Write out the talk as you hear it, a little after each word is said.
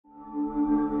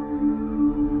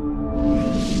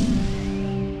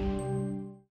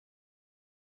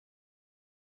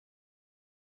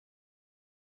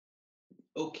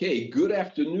Okay, good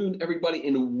afternoon, everybody,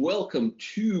 and welcome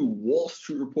to Wall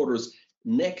Street Reporter's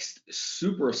next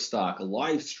Super Stock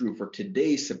live stream for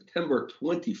today, September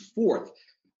 24th.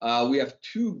 We have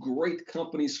two great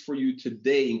companies for you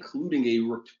today, including a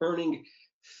returning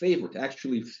favorite.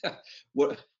 Actually,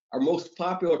 what our most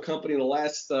popular company in the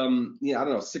last,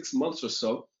 6 months or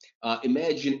so.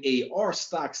 ImagineAR,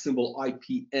 stock symbol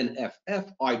IPNFF,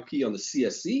 IP on the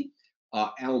CSE.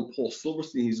 Alan Paul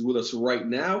Silverstein, he's with us right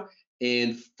now.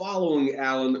 And following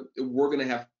Alan, we're going to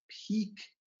have Peak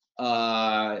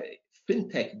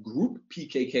FinTech Group,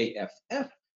 PKKFF,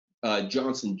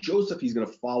 Johnson Joseph. He's going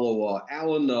to follow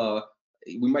Alan.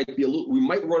 We might run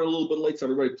a little bit late, so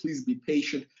everybody please be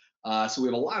patient. So we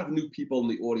have a lot of new people in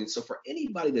the audience. So for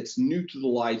anybody that's new to the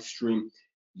live stream,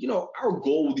 our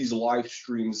goal with these live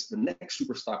streams, the next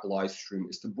Superstock live stream,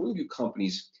 is to bring you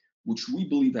companies which we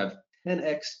believe have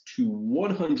 10x to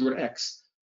 100x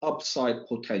upside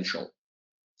potential.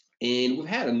 And we've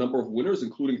had a number of winners,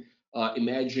 including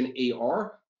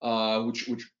ImagineAR,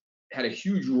 which had a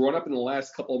huge run up in the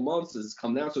last couple of months. It's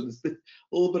come down, so it's been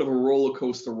a little bit of a roller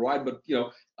coaster ride. But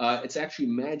it's actually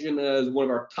Imagine as one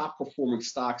of our top performing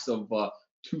stocks of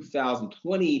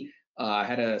 2020.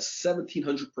 Had a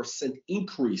 1,700%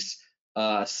 increase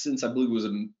since I believe it was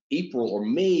in April or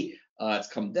May. It's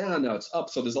come down, now it's up.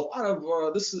 So there's a lot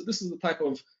of this is the type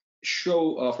of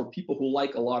show for people who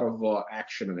like a lot of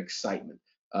action and excitement,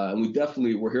 and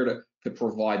we're here to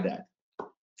provide that.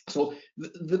 So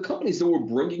the companies that we're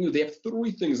bringing you, they have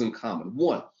three things in common.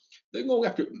 One, they're going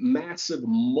after massive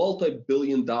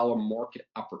multi-billion-dollar market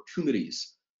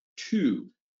opportunities. Two,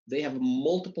 they have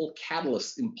multiple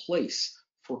catalysts in place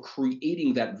for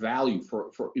creating that value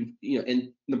and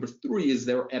number three is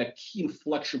they're at a key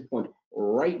inflection point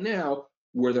right now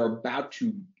where they're about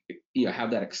to have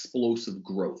that explosive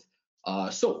growth.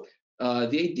 So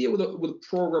the idea with the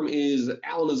program is that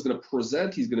Alan is going to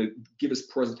present. He's going to give his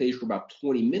presentation for about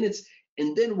 20 minutes,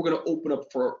 and then we're going to open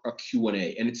up for a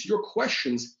Q&A. And it's your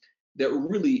questions that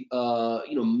really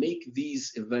make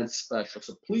these events special.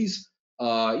 So please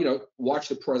watch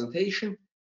the presentation,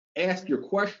 ask your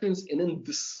questions, and then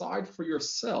decide for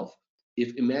yourself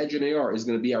if ImagineAR is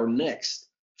going to be our next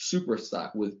super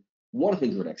stock with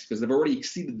 100x, because they've already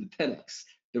exceeded the 10x.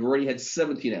 They've already had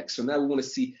 17x. So now we want to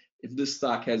see if this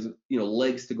stock has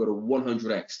legs to go to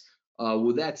 100x.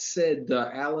 With that said,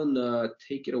 Alan,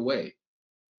 take it away.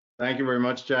 Thank you very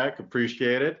much, Jack.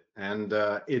 Appreciate it. And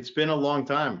it's been a long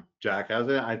time, Jack,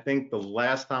 hasn't it? I think the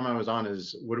last time I was on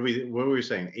is what were we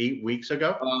saying? 8 weeks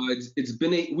ago? It's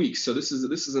been 8 weeks, so this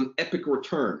is an epic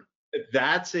return.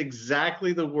 That's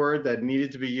exactly the word that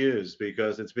needed to be used,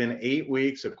 because it's been 8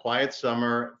 weeks, a quiet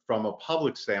summer from a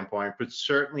public standpoint, but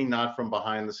certainly not from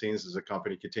behind the scenes as a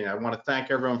company continue. I want to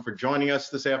thank everyone for joining us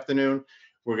this afternoon.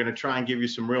 We're going to try and give you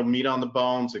some real meat on the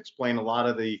bones, explain a lot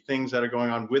of the things that are going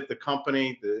on with the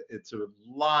company. It's a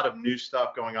lot of new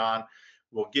stuff going on.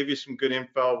 We'll give you some good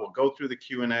info. We'll go through the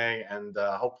Q&A, and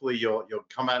hopefully you'll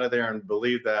come out of there and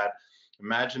believe that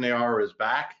ImagineAR is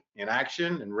back in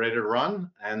action and ready to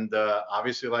run. And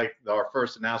obviously, like our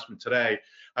first announcement today,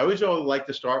 I always like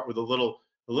to start with a little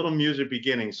music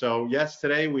beginning. So yes,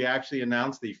 today we actually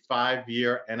announced the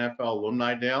 5-year NFL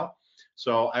alumni deal.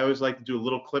 So I always like to do a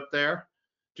little clip there,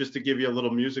 just to give you a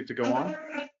little music to go on.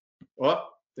 Oh,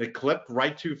 it clipped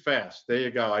right too fast. There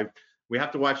you go. We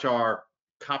have to watch our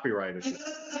copyright issue.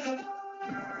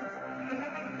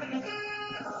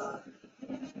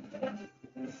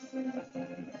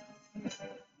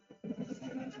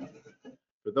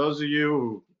 For those of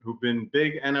you who've been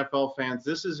big NFL fans,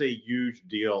 this is a huge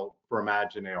deal for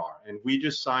ImagineAR, and we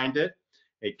just signed it.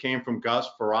 It came from Gus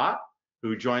Farrat,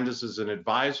 who joined us as an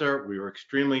advisor. We were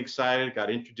extremely excited, got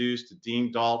introduced to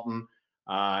Dean Dalton,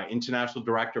 international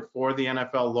director for the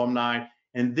NFL alumni.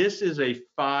 And this is a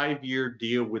 5-year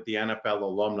deal with the NFL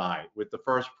alumni, with the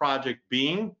first project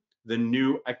being the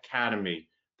new academy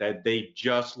that they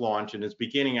just launched, and it's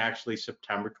beginning actually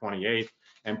September 28th.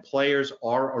 And players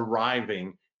are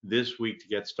arriving this week to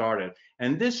get started.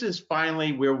 And this is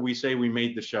finally where we say we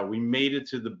made the show. We made it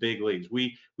to the big leagues.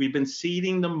 We've been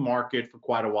seeding the market for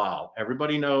quite a while.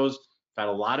 Everybody knows, had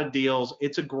a lot of deals.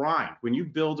 It's a grind. When you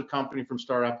build a company from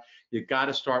startup, you got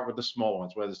to start with the small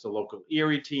ones, whether it's the local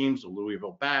Erie teams, the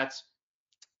Louisville Bats,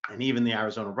 and even the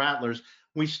Arizona Rattlers.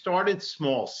 We started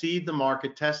small, seed the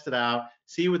market, test it out,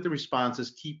 see what the response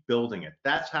is, keep building it.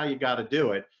 That's how you got to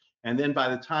do it. And then by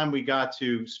the time we got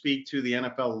to speak to the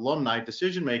NFL alumni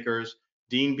decision makers,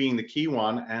 Dean being the key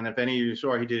one, and if any of you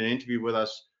saw, he did an interview with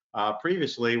us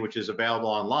previously, which is available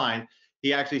online.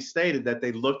 He actually stated that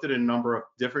they looked at a number of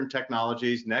different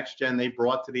technologies, next gen they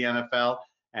brought to the NFL,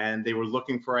 and they were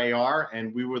looking for AR,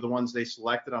 and we were the ones they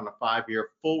selected on a 5-year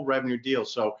full revenue deal.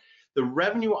 So the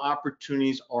revenue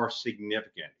opportunities are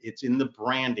significant. It's in the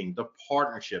branding, the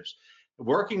partnerships.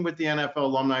 Working with the NFL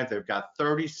alumni, they've got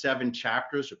 37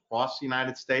 chapters across the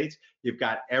United States. You've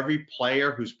got every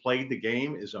player who's played the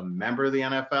game is a member of the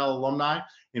NFL alumni,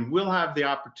 and we'll have the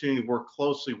opportunity to work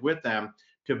closely with them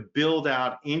to build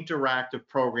out interactive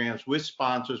programs with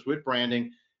sponsors, with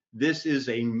branding. This is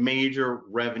a major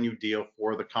revenue deal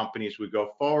for the company as we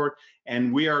go forward,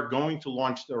 and we are going to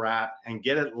launch their app and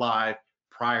get it live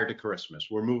prior to Christmas.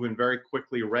 We're moving very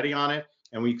quickly ready on it,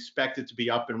 and we expect it to be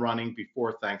up and running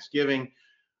before Thanksgiving.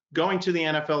 Going to the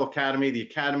NFL Academy, the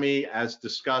Academy, as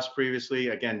discussed previously,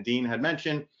 again, Dean had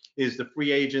mentioned, is the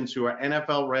free agents who are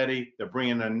NFL ready. They're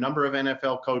bringing a number of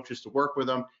NFL coaches to work with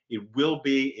them. It will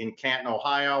be in Canton,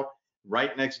 Ohio,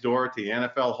 right next door to the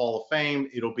NFL Hall of Fame.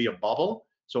 It'll be a bubble.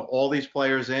 So all these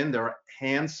players they're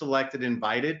hand-selected,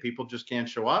 invited. People just can't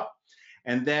show up.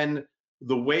 And then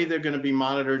the way they're going to be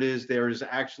monitored is there is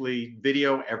actually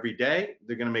video every day.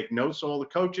 They're going to make notes of all the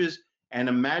coaches. And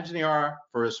ImagineAR,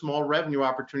 for a small revenue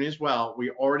opportunity as well, we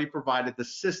already provided the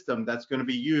system that's going to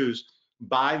be used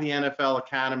by the NFL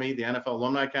Academy, the NFL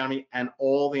Alumni Academy, and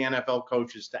all the NFL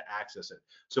coaches to access it.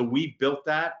 So we built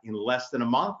that in less than a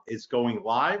month. It's going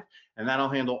live, and that'll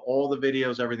handle all the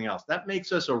videos, everything else. That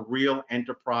makes us a real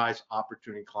enterprise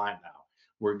opportunity client now.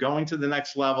 We're going to the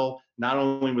next level, not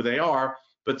only with AR,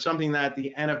 but something that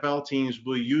the NFL teams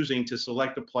will be using to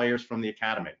select the players from the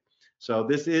academy. So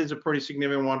this is a pretty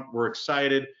significant one. We're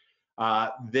excited.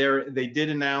 They did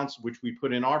announce, which we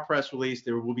put in our press release,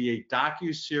 there will be a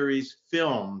docu-series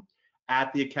filmed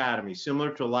at the academy,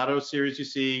 similar to a lot of those series you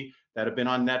see that have been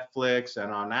on Netflix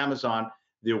and on Amazon.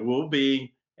 There will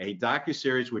be a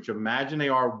docu-series which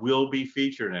ImagineAR will be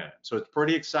featured in it. So it's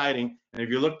pretty exciting. And if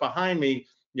you look behind me,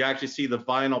 you actually see the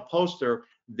vinyl poster.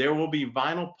 There will be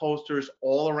vinyl posters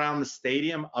all around the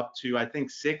stadium, up to, I think,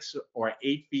 6 or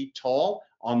 8 feet tall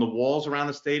on the walls around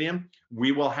the stadium.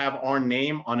 We will have our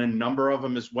name on a number of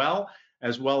them as well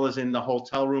as in the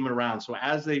hotel room and around. So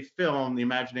as they film, the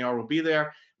ImagineAR will be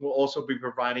there. We'll also be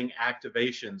providing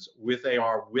activations with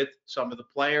AR with some of the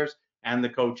players and the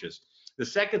coaches. The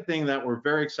second thing that we're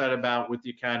very excited about with the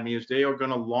Academy is they are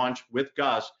going to launch with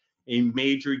Gus a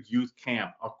major youth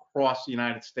camp across the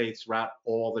United States throughout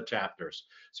all the chapters.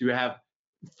 So you have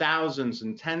thousands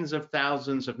and tens of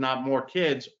thousands, if not more,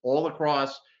 kids all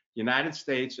across the United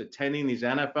States attending these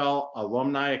NFL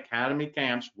Alumni Academy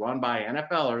camps run by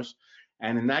NFLers.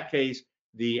 And in that case,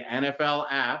 the NFL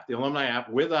app, the alumni app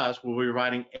with us, will be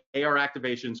providing AR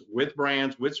activations with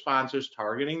brands, with sponsors,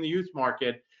 targeting the youth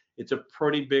market. It's a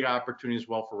pretty big opportunity as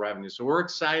well for revenue. So we're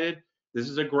excited. This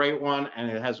is a great one, and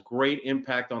it has great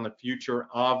impact on the future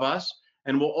of us,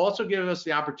 and will also give us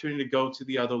the opportunity to go to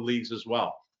the other leagues as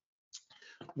well.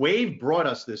 Wave brought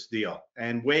us this deal,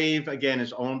 and Wave, again,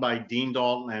 is owned by Dean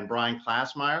Dalton and Brian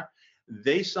Klassmeyer.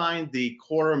 They signed the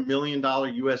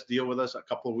 $250,000 US deal with us a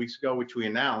couple of weeks ago, which we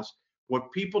announced.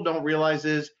 What people don't realize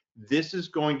is this is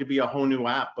going to be a whole new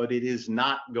app, but it is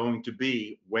not going to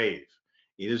be Wave.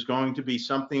 It is going to be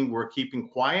something we're keeping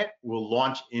quiet. We'll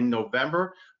launch in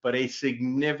November, but a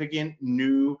significant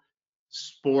new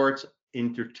sports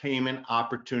entertainment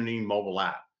opportunity mobile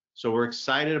app. So we're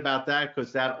excited about that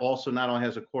because that also not only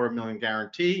has a $250,000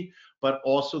 guarantee, but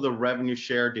also the revenue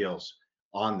share deals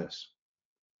on this.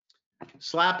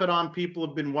 Slap It On, people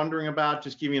have been wondering about.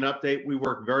 Just give you an update. We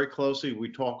work very closely. We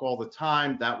talk all the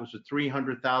time. That was a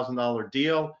 $300,000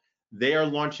 deal. They are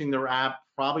launching their app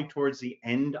probably towards the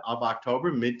end of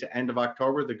October, mid to end of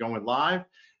October. They're going live.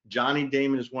 Johnny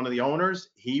Damon is one of the owners.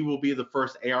 He will be the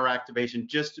first AR activation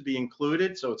just to be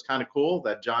included. So it's kind of cool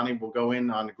that Johnny will go in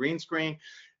on the green screen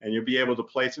and you'll be able to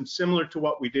play some similar to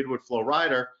what we did with Flo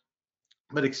Rida,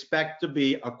 but expect to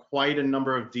be quite a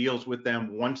number of deals with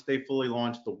them once they fully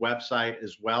launch the website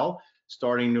as well,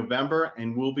 starting November,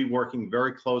 and we'll be working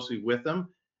very closely with them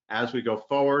as we go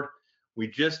forward. We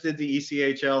just did the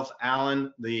ECHLs,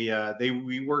 Alan.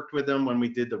 We worked with them when we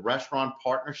did the restaurant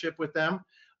partnership with them.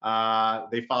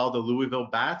 They followed the Louisville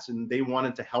Bats, and they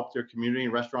wanted to help their community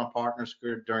and restaurant partners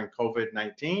during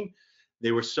COVID-19.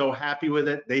 They were so happy with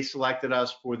it. They selected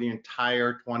us for the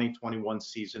entire 2021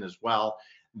 season as well.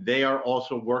 They are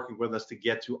also working with us to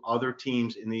get to other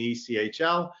teams in the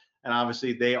ECHL, and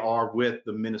obviously they are with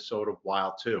the Minnesota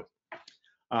Wild too.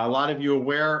 A lot of you are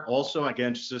aware also,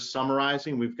 again, just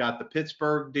summarizing, we've got the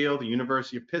Pittsburgh deal. The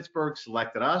University of Pittsburgh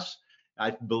selected us. I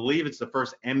believe it's the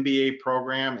first MBA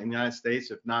program in the United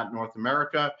States, if not North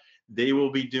America. They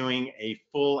will be doing a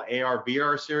full AR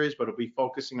VR series, but it'll be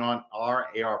focusing on our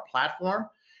AR platform.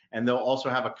 and they'll also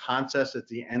have a contest at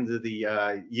the end of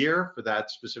the year for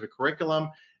that specific curriculum,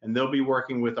 and they'll be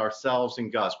working with ourselves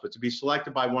and Gus. But to be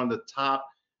selected by one of the top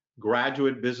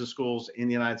graduate business schools in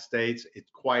the United States, it's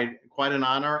quite an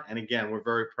honor, and again, we're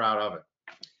very proud of it.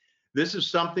 This is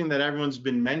something that everyone's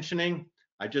been mentioning.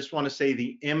 I just want to say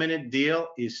the imminent deal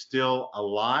is still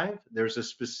alive. There's a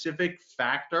specific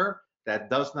factor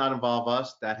that does not involve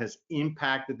us that has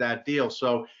impacted that deal.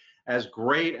 So as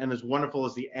great and as wonderful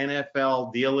as the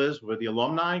NFL deal is with the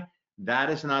alumni,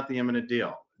 that is not the imminent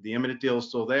deal. The imminent deal is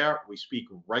still there. We speak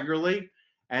regularly.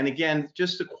 And again,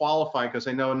 just to qualify, because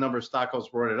I know a number of stockholders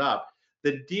brought it up,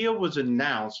 the deal was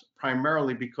announced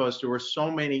primarily because there were so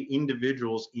many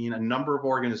individuals in a number of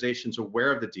organizations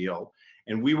aware of the deal.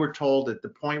 And we were told at the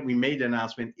point we made the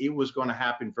announcement, it was going to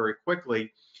happen very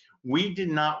quickly. We did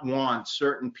not want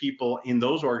certain people in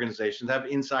those organizations to have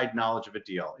inside knowledge of a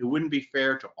deal. It wouldn't be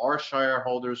fair to our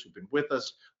shareholders who've been with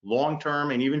us long-term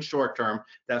and even short-term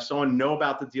to have someone know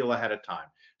about the deal ahead of time.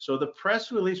 So the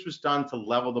press release was done to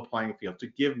level the playing field, to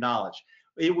give knowledge.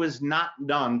 It was not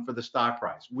done for the stock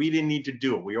price. We didn't need to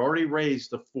do it. We already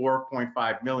raised the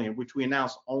 $4.5 million, which we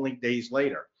announced only days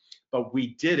later. But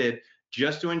we did it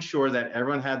just to ensure that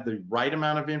everyone had the right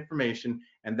amount of information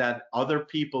and that other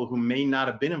people who may not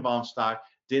have been involved in stock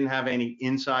didn't have any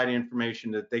inside information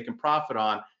that they can profit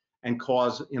on and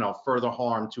cause, further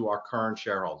harm to our current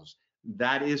shareholders.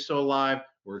 That is so live.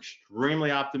 We're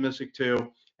extremely optimistic too.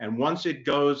 And once it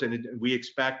goes, and we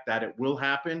expect that it will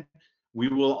happen, we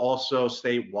will also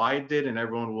state why it did, and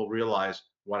everyone will realize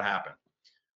what happened.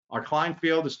 Our client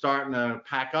field is starting to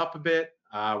pack up a bit.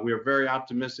 We are very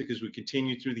optimistic as we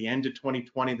continue through the end of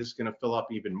 2020. This is going to fill up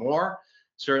even more.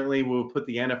 Certainly, we'll put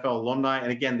the NFL alumni,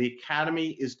 and again, the Academy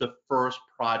is the first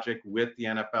project with the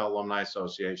NFL Alumni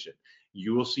Association.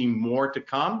 You will see more to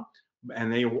come,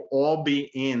 and they will all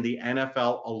be in the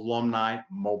NFL Alumni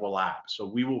mobile app. So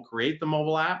we will create the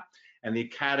mobile app, and the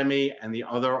Academy and the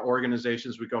other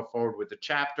organizations we go forward with, the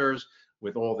chapters,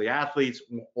 with all the athletes,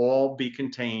 will all be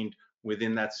contained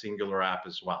within that singular app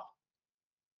as well.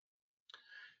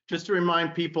 Just to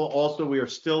remind people also, we are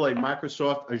still a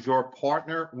Microsoft Azure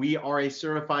partner. We are a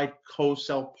certified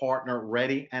co-sell partner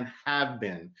ready and have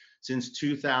been since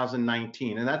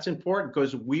 2019. And that's important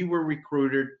because we were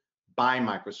recruited by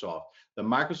Microsoft. The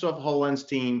Microsoft HoloLens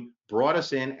team brought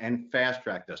us in and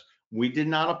fast-tracked us. We did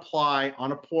not apply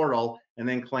on a portal and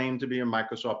then claim to be a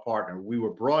Microsoft partner. We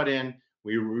were brought in,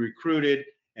 we were recruited,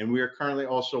 and we are currently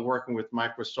also working with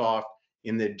Microsoft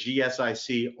in the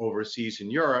GSIC overseas in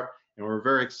Europe. And we're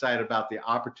very excited about the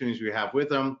opportunities we have with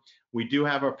them. We do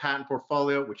have our patent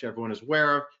portfolio, which everyone is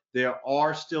aware of. There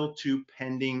are still 2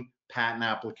 pending patent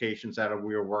applications that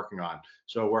we are working on.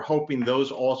 So we're hoping those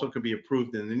also could be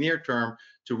approved in the near term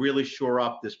to really shore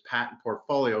up this patent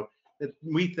portfolio that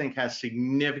we think has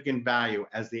significant value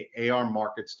as the AR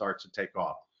market starts to take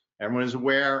off. Everyone is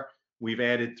aware we've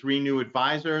added 3 new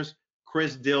advisors,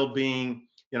 Chris Dill being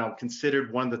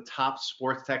considered one of the top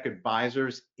sports tech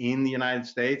advisors in the United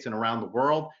States and around the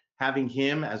world. Having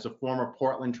him as a former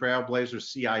Portland Trail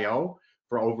Blazers CIO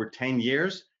for over 10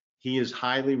 years, he is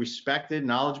highly respected,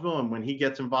 knowledgeable, and when he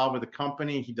gets involved with a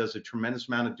company, he does a tremendous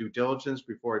amount of due diligence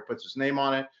before he puts his name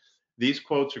on it. These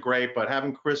quotes are great, but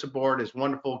having Chris aboard is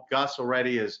wonderful. Gus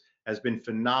already has been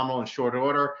phenomenal in short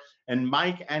order. And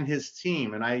Mike and his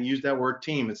team, and I use that word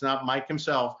team, it's not Mike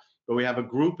himself, but we have a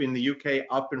group in the UK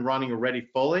up and running already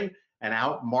fully and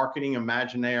out marketing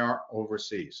ImagineAR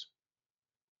overseas.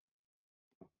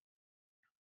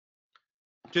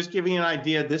 Just giving you an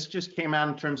idea, this just came out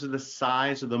in terms of the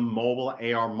size of the mobile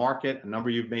AR market. A number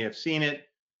of you may have seen it.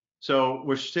 So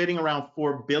we're sitting around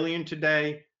 4 billion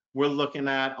today. We're looking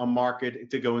at a market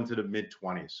to go into the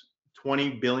mid-20s, 20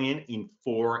 billion in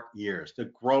 4 years.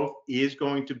 The growth is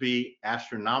going to be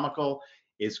astronomical.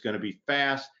 It's going to be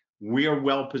fast. We are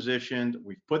well positioned.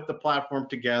 We've put the platform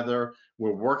together.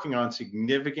 We're working on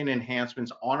significant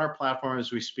enhancements on our platform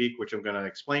as we speak, which I'm going to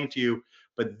explain to you.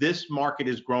 But this market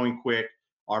is growing quick.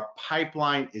 Our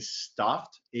pipeline is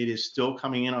stuffed. It is still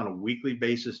coming in on a weekly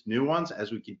basis, new ones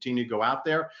as we continue to go out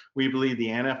there. We believe the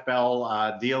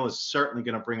NFL deal is certainly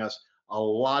going to bring us a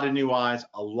lot of new eyes,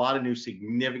 a lot of new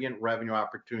significant revenue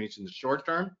opportunities in the short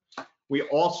term. We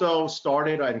also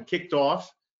started and kicked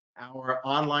off our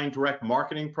online direct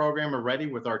marketing program already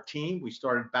with our team. We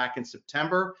started back in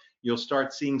September. You'll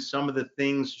start seeing some of the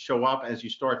things show up as you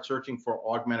start searching for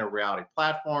augmented reality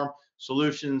platform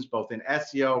solutions, both in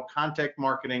SEO, content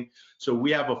marketing. So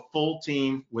we have a full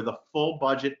team with a full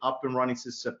budget up and running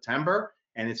since September,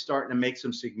 and it's starting to make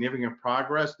some significant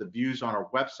progress. The views on our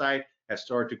website have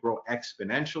started to grow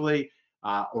exponentially.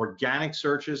 Organic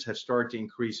searches have started to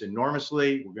increase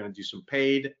enormously. We're going to do some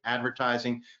paid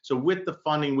advertising. So with the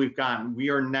funding we've gotten, we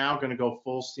are now going to go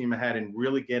full steam ahead and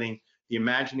really getting the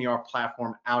ImagineAR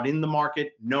platform out in the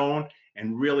market, known,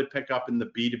 and really pick up in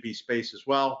the B2B space as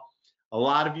well. A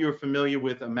lot of you are familiar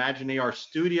with ImagineAR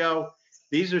Studio.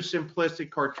 These are simplistic,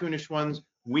 cartoonish ones.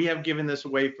 We have given this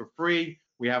away for free.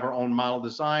 We have our own model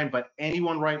design, but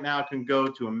anyone right now can go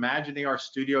to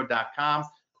ImagineARstudio.com,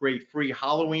 create free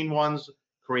Halloween ones,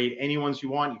 create any ones you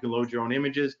want. You can load your own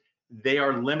images. They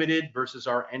are limited versus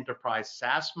our enterprise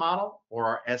SaaS model or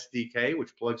our SDK,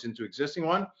 which plugs into existing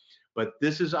one. But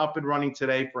this is up and running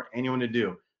today for anyone to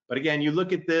do. But again, you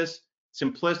look at this,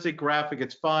 simplistic graphic,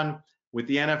 it's fun. With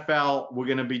the NFL, we're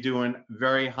going to be doing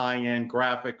very high-end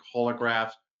graphic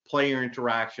holographs, player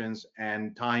interactions,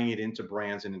 and tying it into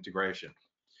brands and integration.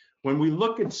 When we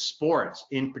look at sports,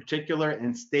 in particular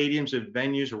in stadiums and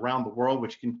venues around the world,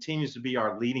 which continues to be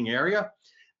our leading area,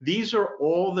 these are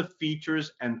all the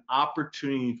features and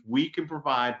opportunities we can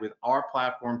provide with our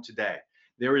platform today.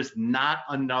 There is not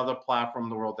another platform in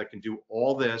the world that can do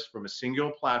all this from a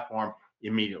single platform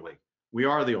immediately. We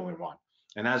are the only one.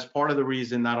 And as part of the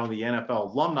reason not only the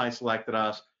NFL alumni selected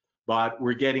us, but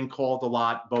we're getting called a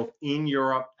lot, both in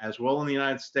Europe as well in the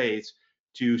United States,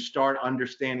 to start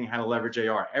understanding how to leverage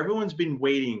AR. Everyone's been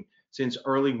waiting since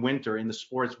early winter in the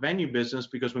sports venue business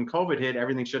because when COVID hit,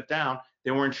 everything shut down.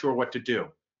 They weren't sure what to do.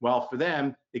 Well, for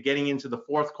them, they're getting into the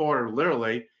fourth quarter,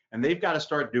 literally, and they've got to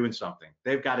start doing something.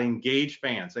 They've got to engage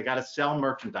fans. They got to sell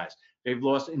merchandise. They've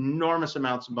lost enormous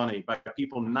amounts of money by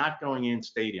people not going in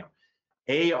stadium.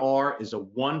 AR is a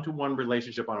one-to-one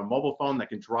relationship on a mobile phone that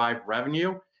can drive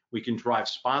revenue. We can drive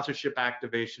sponsorship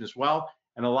activation as well.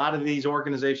 And a lot of these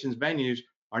organizations, venues,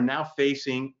 are now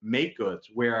facing make goods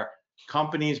where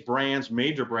companies, brands,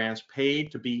 major brands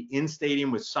paid to be in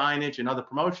stadium with signage and other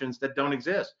promotions that don't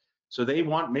exist. So they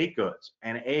want make goods,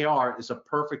 and AR is a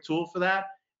perfect tool for that.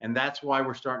 And that's why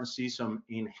we're starting to see some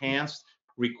enhanced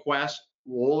requests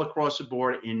all across the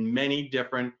board in many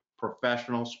different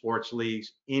professional sports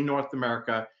leagues in North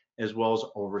America as well as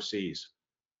overseas.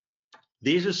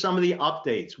 These are some of the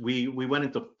updates. We went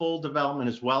into full development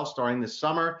as well starting this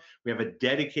summer. We have a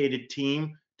dedicated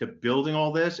team to building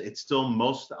all this. It's still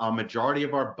a majority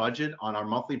of our budget on our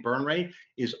monthly burn rate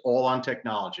is all on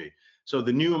technology. So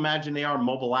the new ImagineAR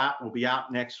mobile app will be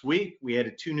out next week. We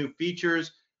added 2 new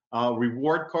features,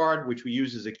 reward card, which we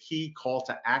use as a key call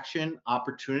to action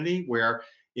opportunity where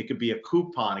it could be a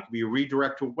coupon, it could be a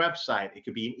redirect to a website, it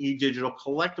could be an e-digital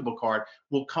collectible card,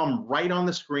 will come right on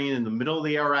the screen in the middle of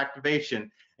the AR activation,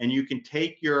 and you can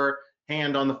take your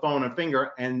hand on the phone and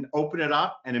finger and open it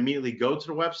up and immediately go to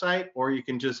the website, or you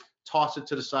can just toss it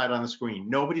to the side on the screen.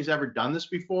 Nobody's ever done this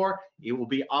before. It will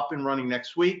be up and running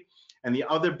next week. And the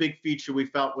other big feature we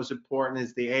felt was important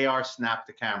is the AR snap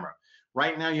to camera.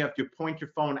 Right now, you have to point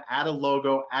your phone at a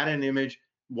logo, at an image,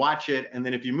 watch it, and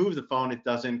then if you move the phone, it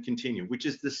doesn't continue, which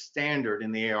is the standard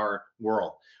in the AR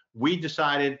world. We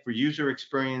decided for user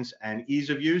experience and ease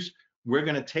of use, we're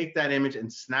going to take that image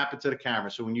and snap it to the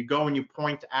camera. So when you go and you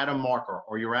point at a marker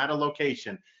or you're at a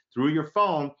location through your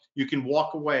phone, you can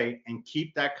walk away and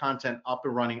keep that content up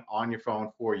and running on your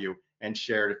phone for you and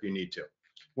share it if you need to.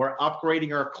 We're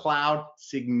upgrading our cloud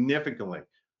significantly.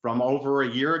 From over a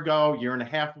year ago, year and a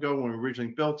half ago when we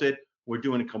originally built it, we're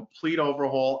doing a complete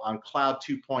overhaul on Cloud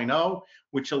 2.0,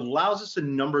 which allows us a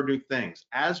number of new things.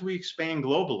 As we expand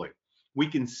globally, we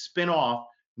can spin off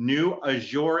new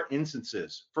Azure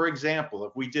instances. For example,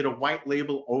 if we did a white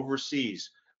label overseas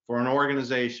for an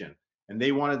organization and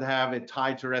they wanted to have it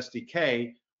tied to their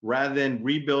SDK, rather than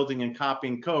rebuilding and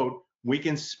copying code, we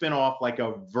can spin off like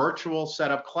a virtual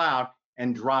setup cloud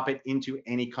and drop it into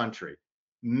any country.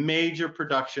 Major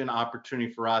production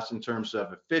opportunity for us in terms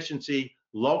of efficiency,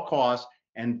 low cost,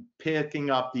 and picking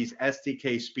up these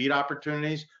SDK speed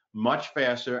opportunities much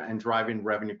faster and driving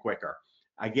revenue quicker.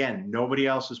 Again, nobody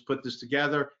else has put this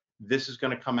together. This is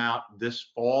going to come out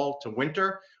this fall to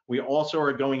winter. We also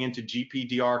are going into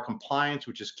GPDR compliance,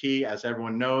 which is key. As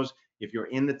everyone knows, if you're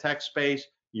in the tech space,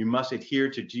 you must adhere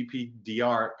to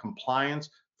GPDR compliance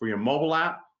for your mobile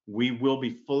app. We will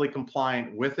be fully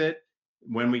compliant with it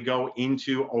when we go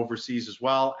into overseas as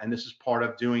well. And this is part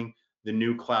of doing the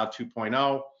new Cloud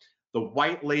 2.0. The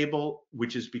white label,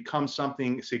 which has become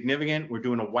something significant, we're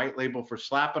doing a white label for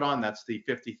Slap It On. That's the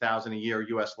 $50,000 a year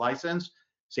US license.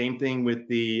 Same thing with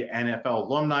the NFL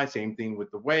alumni, same thing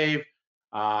with the Wave.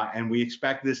 And we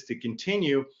expect this to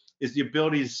continue, is the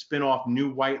ability to spin off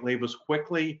new white labels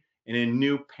quickly in a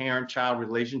new parent-child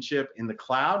relationship in the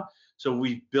cloud. So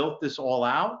we've built this all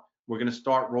out. We're going to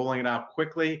start rolling it out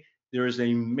quickly. There is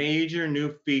a major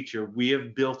new feature we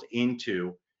have built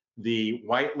into the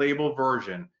white label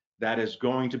version that is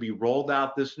going to be rolled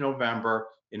out this November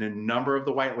in a number of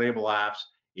the white label apps.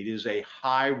 It is a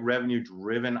high revenue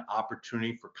driven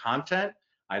opportunity for content.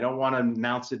 I don't want to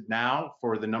announce it now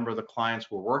for the number of the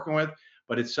clients we're working with,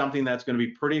 but it's something that's going to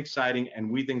be pretty exciting, and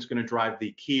we think is going to drive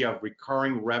the key of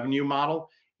recurring revenue model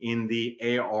in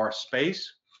the AR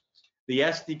space. The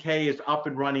SDK is up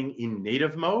and running in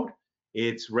native mode.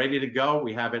 It's ready to go.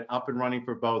 We have it up and running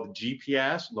for both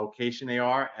GPS, location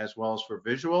AR, as well as for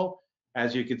visual.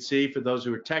 As you can see, for those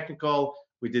who are technical,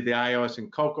 we did the iOS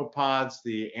and Cocoa Pods.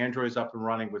 The Android is up and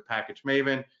running with Package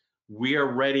Maven. We are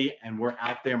ready, and we're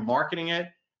out there marketing it,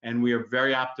 and we are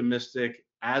very optimistic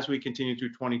as we continue through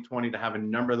 2020 to have a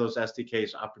number of those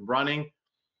SDKs up and running.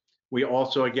 We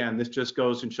also, again, this just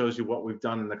goes and shows you what we've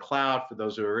done in the cloud for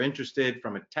those who are interested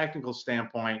from a technical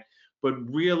standpoint, but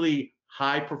really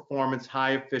high performance,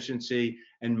 high efficiency,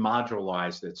 and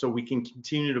modularized it. So we can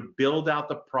continue to build out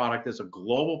the product as a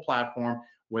global platform,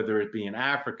 whether it be in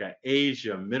Africa,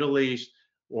 Asia, Middle East,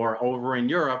 or over in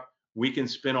Europe. We can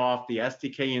spin off the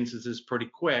SDK instances pretty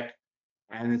quick,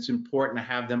 and it's important to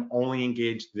have them only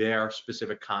engage their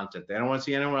specific content. They don't want to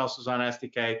see anyone else's on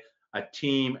SDK. A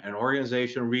team, an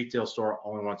organization, retail store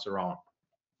only wants their own.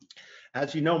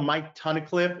 As you know, Mike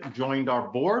Tunnicliffe joined our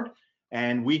board,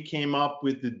 and we came up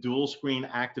with the dual screen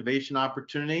activation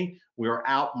opportunity. We are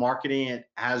out marketing it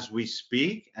as we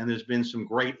speak, and there's been some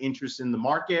great interest in the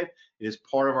market. It is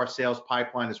part of our sales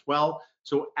pipeline as well.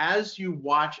 So as you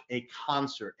watch a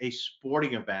concert, a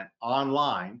sporting event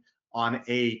online on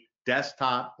a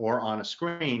desktop or on a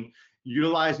screen,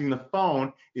 utilizing the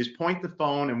phone is point the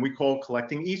phone, and we call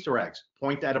collecting Easter eggs.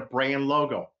 Point at a brand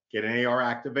logo, get an AR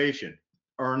activation,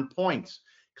 earn points,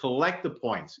 collect the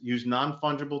points, use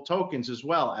non-fungible tokens as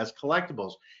well as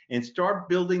collectibles, and start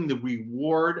building the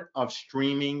reward of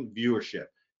streaming viewership,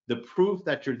 the proof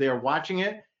that you're there watching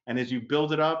it. And as you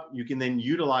build it up, you can then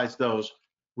utilize those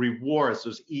rewards,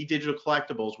 those e-digital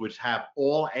collectibles, which have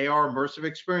all AR immersive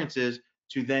experiences,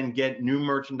 to then get new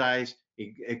merchandise,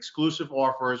 exclusive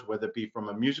offers, whether it be from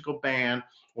a musical band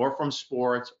or from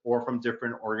sports or from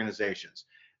different organizations.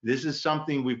 This is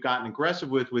something we've gotten aggressive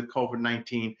with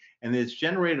COVID-19, and it's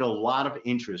generated a lot of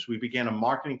interest. We began a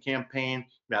marketing campaign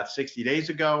about 60 days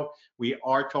ago. We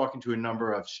are talking to a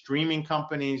number of streaming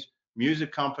companies,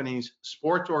 music companies,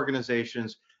 sports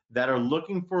organizations that are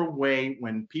looking for a way,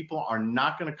 when people are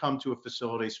not going to come to a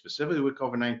facility, specifically with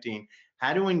COVID-19,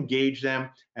 how to engage them,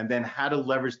 and then how to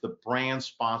leverage the brand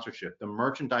sponsorship, the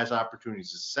merchandise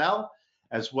opportunities to sell,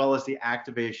 as well as the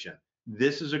activation.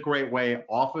 This is a great way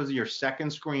off of your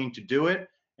second screen to do it,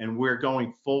 and we're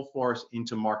going full force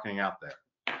into marketing out there.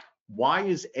 Why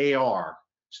is AR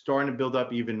starting to build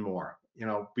up even more? You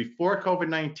know, before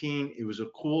COVID-19, it was a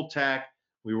cool tech.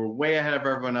 We were way ahead of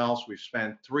everyone else. We've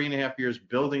spent 3.5 years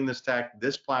building this tech,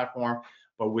 this platform,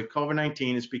 but with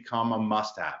COVID-19, it's become a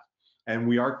must-have. And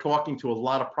we are talking to a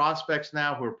lot of prospects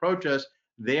now who approach us.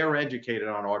 They are educated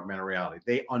on augmented reality.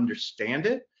 They understand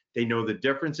it, they know the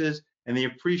differences, and they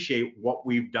appreciate what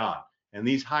we've done. And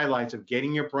these highlights of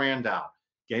getting your brand out,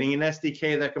 getting an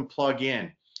SDK that can plug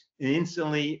in,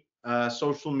 instantly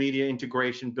social media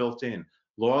integration built in,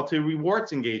 loyalty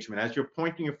rewards engagement. As you're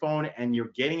pointing your phone and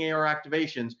you're getting AR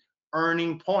activations,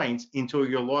 earning points into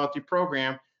your loyalty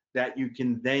program that you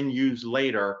can then use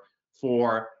later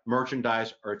for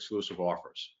merchandise or exclusive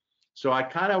offers. So I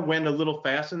kind of went a little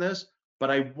fast in this, but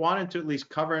I wanted to at least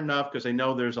cover enough because I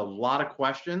know there's a lot of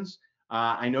questions.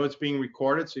 I know it's being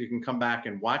recorded, so you can come back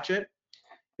and watch it.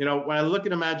 You know, when I look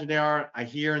at ImagineAR, I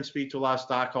hear and speak to a lot of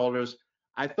stockholders.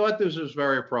 I thought this was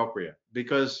very appropriate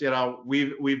because, you know,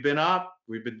 we've been up,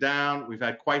 we've been down, we've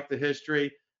had quite the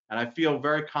history, and I feel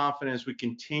very confident as we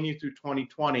continue through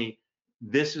 2020,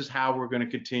 this is how we're going to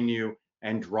continue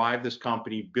and drive this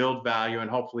company, build value, and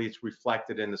hopefully it's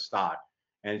reflected in the stock.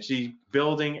 And she's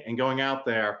building and going out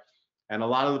there, and a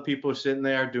lot of the people are sitting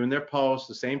there doing their posts,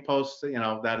 the same posts, you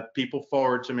know, that people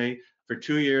forward to me for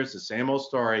 2 years, the same old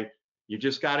story. You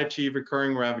just got to achieve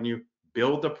recurring revenue,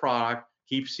 build the product,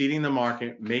 keep seeding the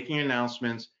market, making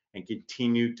announcements, and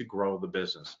continue to grow the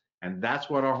business. And that's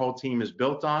what our whole team is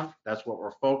built on. That's what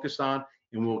we're focused on,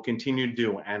 and we'll continue to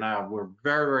do. And we're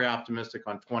very, very optimistic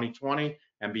on 2020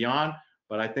 and beyond.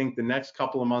 But I think the next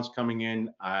couple of months coming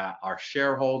in, our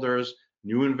shareholders,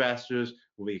 new investors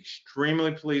will be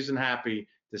extremely pleased and happy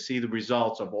to see the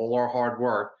results of all our hard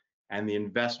work and the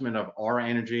investment of our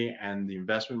energy and the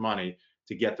investment money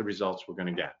to get the results we're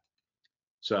going to get.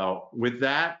 So with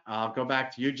that, I'll go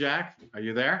back to you, Jack. Are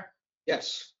you there?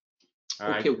 Yes. All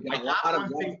right. Okay, I got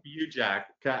one thing for you, Jack.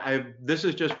 This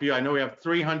is just for you. I know we have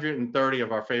 330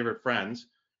 of our favorite friends.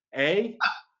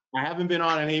 I haven't been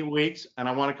on in 8 weeks, and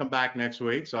I want to come back next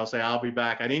week. So I'll say I'll be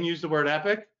back. I didn't use the word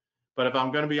epic, but if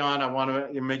I'm going to be on, I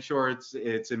want to make sure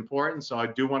it's important. So I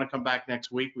do want to come back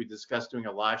next week. We discussed doing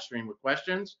a live stream with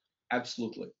questions.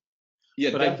 Absolutely.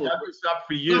 Yeah, But I definitely. dug this up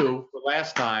for you for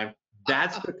last time.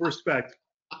 That's the perspective.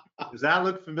 Does that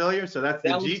look familiar? So that's the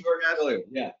That looks very GTS familiar.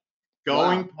 Yeah.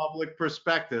 going Wow. public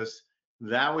prospectus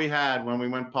that we had when we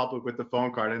went public with the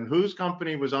phone card. And whose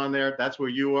company was on there? That's where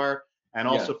you were. And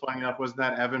Yeah. also, funny enough, wasn't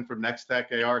that Evan from Next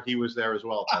Tech AR? He was there as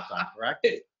well at that time, correct?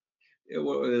 The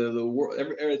world,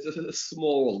 it's just a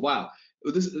small world. Wow.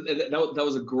 That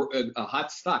was a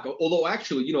hot stock. Although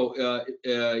actually,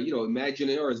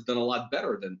 ImagineAR has done a lot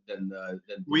better than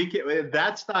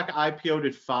That stock IPO'd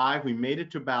at 5. We made it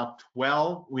to about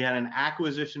 12. We had an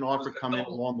acquisition offer come in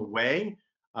along the way.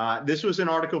 This was an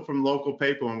article from local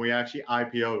paper when we actually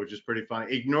IPO'd, which is pretty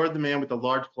funny. Ignored the man with the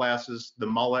large glasses, the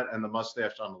mullet, and the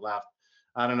mustache on the left.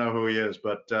 I don't know who he is,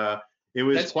 but it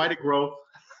was quite a growth.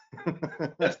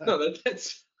 That's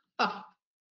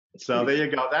So there you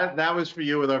go. That was for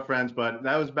you with our friends, but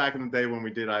that was back in the day when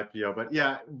we did IPO. But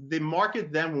yeah, the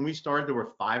market then, when we started, there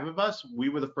were 5 of us. We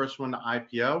were the first one to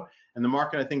IPO, and the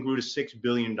market, I think, grew to $6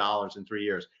 billion in 3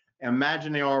 years.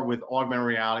 ImagineAR with augmented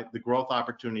reality, the growth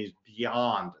opportunities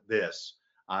beyond this.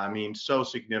 I mean, so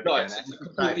significant.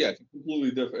 No, it's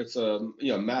completely different. It's a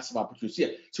massive opportunity. Yeah,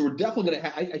 so we're definitely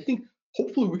gonna. I think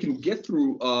hopefully we can get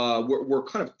through. We're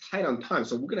kind of tight on time,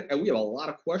 so we have a lot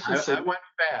of questions. I went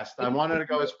fast. I wanted to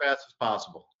go as fast as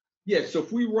possible. Yeah, so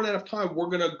if we run out of time, we're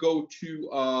gonna go to.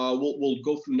 We'll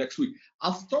go through next week.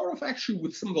 I'll start off actually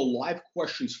with some of the live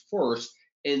questions first,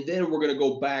 and then we're gonna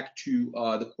go back to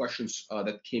the questions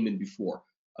that came in before.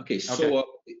 Okay, so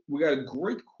we got a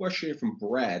great question here from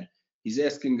Brad. He's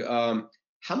asking,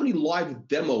 how many live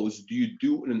demos do you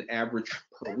do in an average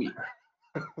per week?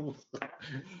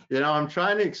 I'm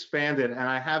trying to expand it, and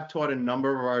I have taught a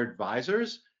number of our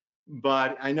advisors,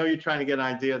 but I know you're trying to get an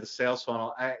idea of the sales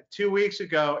funnel. 2 weeks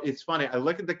ago, it's funny, I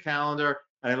look at the calendar,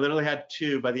 and I literally had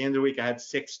 2. By the end of the week, I had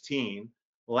 16.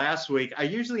 Last week, I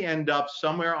usually end up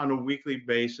somewhere on a weekly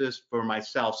basis for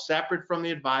myself, separate from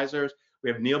the advisors. We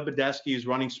have Neil Badesky, who's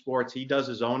running sports. He does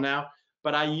his own now.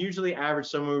 But I usually average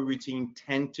somewhere between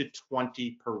 10 to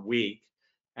 20 per week.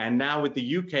 And now with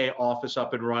the UK office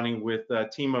up and running with a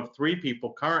team of 3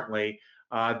 people currently,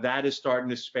 that is starting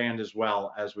to expand as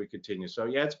well as we continue. So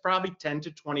yeah, it's probably 10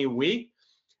 to 20 a week,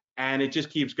 and it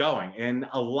just keeps going. And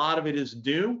a lot of it is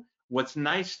due. What's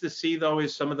nice to see, though,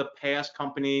 is some of the past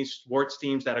companies, sports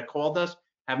teams that have called us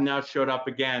have now showed up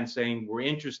again saying, we're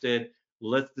interested.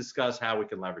 Let's discuss how we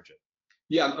can leverage it.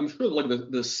 Yeah, I'm sure like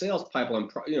the sales pipeline,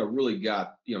 really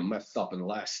got messed up in the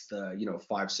last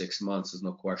 5-6 months. There's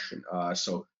no question.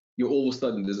 So all of a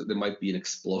sudden there might be an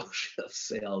explosion of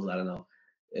sales. I don't know,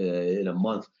 in a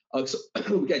month. So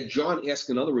we got John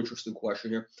asking another interesting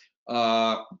question here.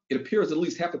 It appears at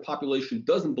least half the population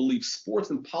doesn't believe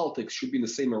sports and politics should be in the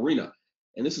same arena,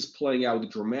 and this is playing out with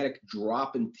a dramatic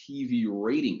drop in TV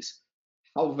ratings.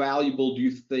 How valuable do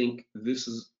you think this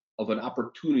is? Of an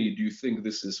opportunity do you think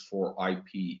this is for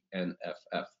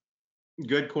IPNFF?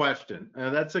 Good question.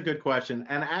 That's a good question.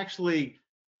 And actually,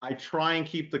 I try and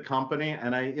keep the company.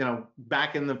 And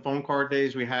back in the phone card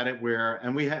days, we had it where,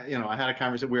 and we had, I had a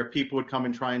conversation where people would come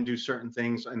and try and do certain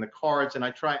things in the cards. And I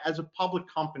try, as a public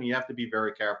company, you have to be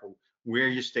very careful where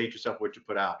you state yourself, what you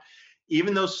put out.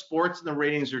 Even though sports and the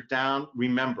ratings are down,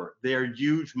 remember, they're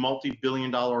huge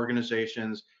multi-billion-dollar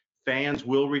organizations. Fans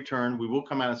will return. We will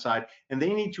come outside, and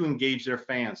they need to engage their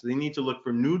fans. They need to look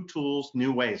for new tools,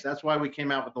 new ways. That's why we came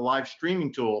out with the live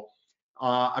streaming tool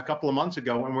a couple of months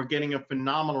ago, and we're getting a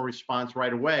phenomenal response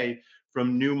right away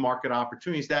from new market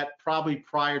opportunities that probably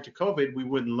prior to COVID we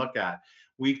wouldn't look at.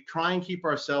 We try and keep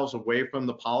ourselves away from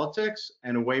the politics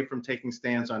and away from taking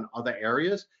stands on other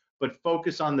areas, but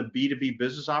focus on the B2B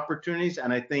business opportunities.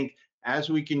 And I think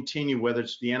as we continue, whether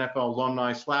it's the NFL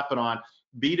alumni, slap it on,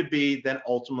 B2B, then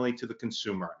ultimately to the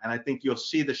consumer. And I think you'll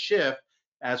see the shift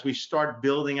as we start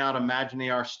building out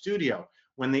ImagineAR Studio.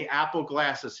 When the Apple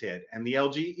glasses hit and the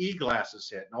LG glasses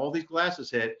hit and all these glasses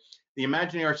hit, the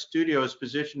ImagineAR Studio is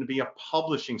positioned to be a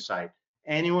publishing site.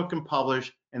 Anyone can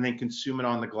publish and then consume it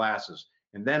on the glasses.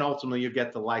 And then ultimately you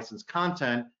get the licensed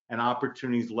content and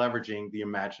opportunities leveraging the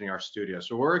ImagineAR Studio.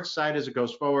 So we're excited as it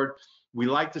goes forward. We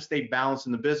like to stay balanced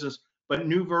in the business, but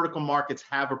new vertical markets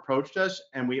have approached us,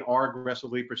 and we are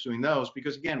aggressively pursuing those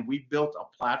because, again, we built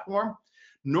a platform.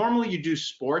 Normally, you do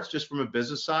sports just from a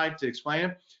business side to explain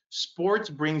it. Sports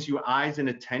brings you eyes and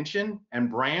attention and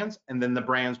brands, and then the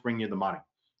brands bring you the money.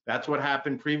 That's what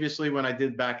happened previously when I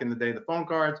did back in the day the phone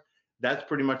cards. That's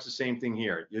pretty much the same thing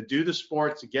here. You do the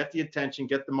sports to get the attention,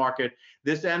 get the market.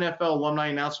 This NFL alumni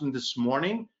announcement this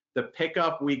morning, the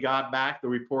pickup we got back, the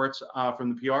reports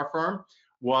from the PR firm,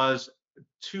 was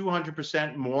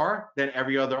 200% more than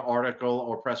every other article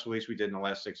or press release we did in the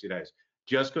last 60 days,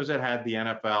 just because it had the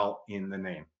NFL in the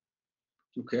name.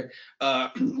 Okay.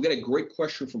 We got a great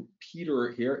question from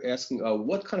Peter here asking,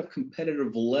 what kind of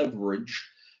competitive leverage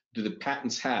do the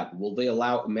patents have? Will they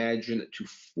allow Imagine to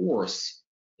force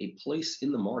a place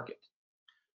in the market?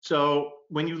 So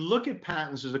when you look at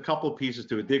patents, there's a couple of pieces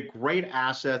to it. They're great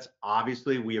assets.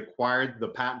 Obviously, we acquired the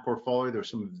patent portfolio.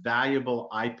 There's some valuable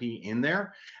IP in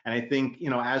there. And I think,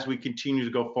 as we continue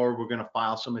to go forward, we're going to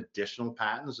file some additional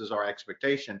patents is our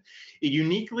expectation. It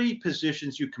uniquely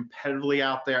positions you competitively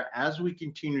out there as we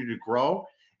continue to grow.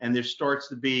 And there starts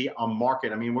to be a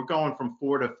market. I mean, we're going from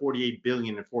 4 to 48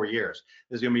 billion in 4 years.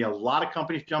 There's going to be a lot of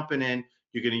companies jumping in.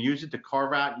 You're going to use it to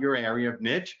carve out your area of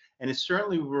niche, and it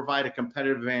certainly will provide a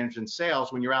competitive advantage in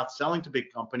sales when you're out selling to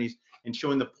big companies and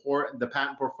showing the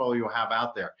patent portfolio you have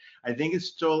out there. I think it's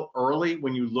still early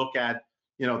when you look at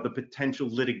the potential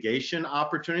litigation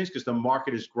opportunities, because the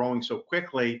market is growing so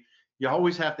quickly. You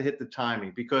always have to hit the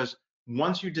timing, because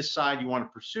once you decide you want to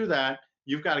pursue that,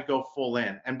 you've got to go full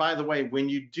in. And by the way, when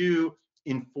you do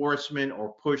enforcement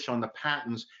or push on the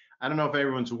patents, I don't know if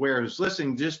everyone's aware who's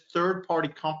listening, just third-party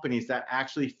companies that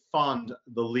actually fund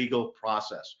the legal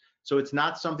process. So it's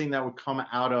not something that would come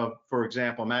out of, for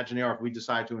example, ImagineAR, if we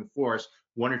decide to enforce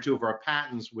 1 or 2 of our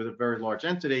patents with a very large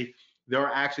entity, there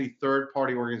are actually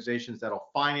third-party organizations that'll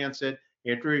finance it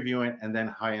after reviewing it and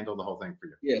then handle the whole thing for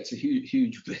you. Yeah, it's a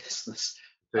huge business.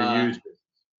 It's a huge business.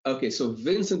 Okay, so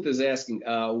Vincent is asking,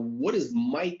 what is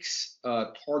Mike's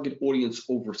target audience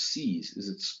overseas? Is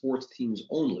it sports teams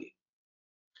only?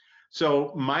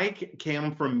 So Mike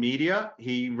came from media.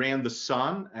 He ran The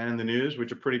Sun and The News,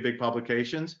 which are pretty big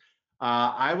publications.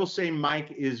 I will say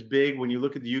Mike is big. When you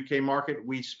look at the UK market,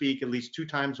 we speak at least 2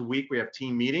 times a week. We have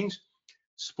team meetings.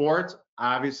 Sports,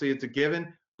 obviously it's a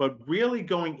given, but really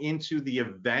going into the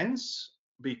events,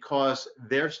 because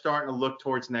they're starting to look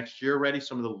towards next year already.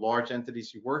 Some of the large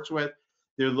entities he works with,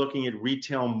 they're looking at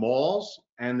retail malls,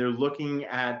 and they're looking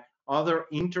at other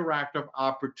interactive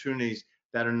opportunities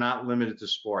that are not limited to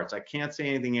sports. I can't say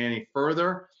anything any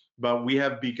further, but we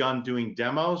have begun doing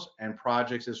demos and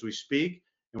projects as we speak,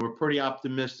 and we're pretty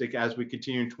optimistic as we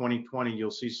continue in 2020,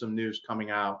 you'll see some news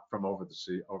coming out from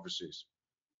overseas.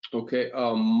 Okay,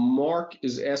 Mark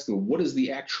is asking, what is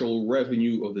the actual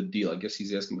revenue of the deal? I guess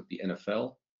he's asking about the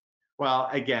NFL. Well,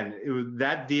 again, it was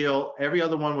that deal. Every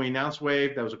other one we announced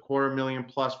waived. That was $250,000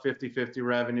 plus 50-50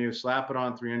 revenue. Slap it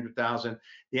on 300,000.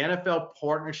 The NFL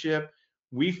partnership,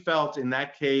 we felt in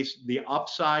that case the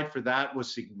upside for that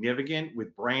was significant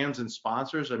with brands and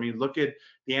sponsors. I mean, look at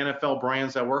the NFL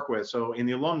brands I work with. So in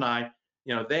the alumni,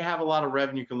 they have a lot of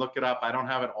revenue. You can look it up. I don't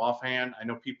have it offhand. I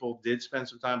know people did spend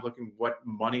some time looking what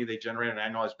money they generate on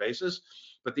an annualized basis,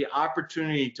 but the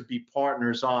opportunity to be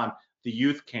partners on the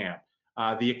youth camp,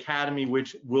 the academy,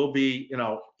 which will be,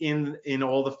 in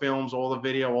all the films, all the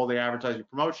video, all the advertising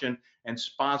promotion, and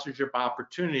sponsorship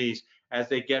opportunities as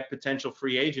they get potential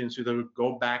free agents who then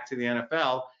go back to the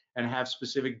NFL and have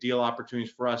specific deal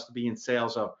opportunities for us to be in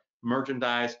sales of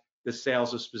merchandise, the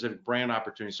sales of specific brand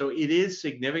opportunities. So it is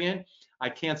significant. I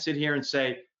can't sit here and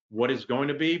say what it's going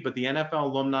to be, but the NFL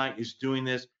alumni is doing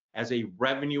this as a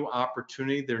revenue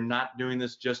opportunity. They're not doing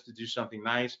this just to do something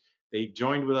nice. They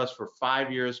joined with us for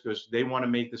 5 years because they want to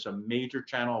make this a major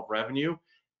channel of revenue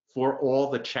for all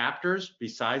the chapters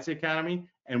besides the academy,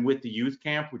 and with the youth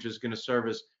camp, which is going to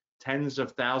service tens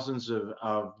of thousands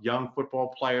of young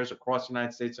football players across the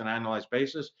United States on an annualized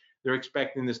basis. They're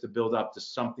expecting this to build up to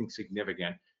something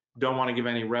significant. Don't want to give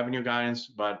any revenue guidance,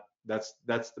 but that's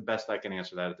the best I can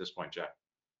answer that at this point, Jack.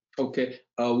 Okay,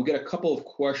 we got a couple of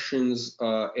questions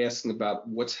asking about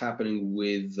what's happening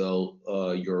with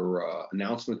your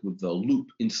announcement with the Loop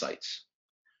Insights.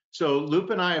 So Loop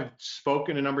and I have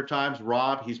spoken a number of times.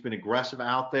 Rob, he's been aggressive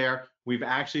out there. We've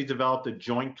actually developed a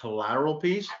joint collateral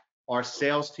piece. Our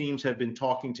sales teams have been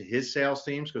talking to his sales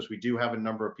teams because we do have a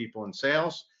number of people in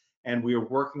sales, and we are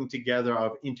working together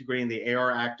of integrating the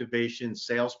AR activation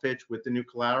sales pitch with the new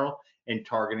collateral and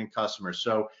targeting customers.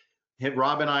 So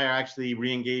Rob and I are actually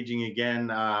re-engaging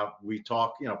again. We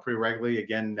talk, pretty regularly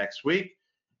again next week,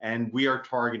 and we are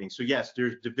targeting. So yes,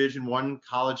 there's Division I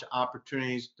college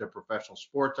opportunities, there are professional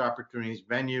sports opportunities,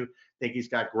 venue. I think he's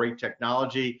got great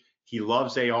technology. He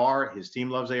loves AR. His team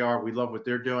loves AR. We love what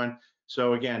they're doing.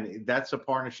 So again, that's a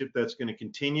partnership that's going to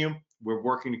continue. We're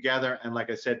working together, and like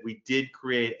I said, we did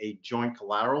create a joint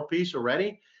collateral piece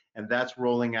already, and that's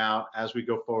rolling out as we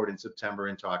go forward in September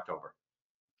into October.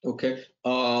 Okay.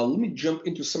 Let me jump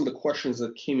into some of the questions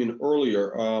that came in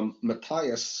earlier.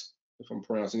 Matthias, if I'm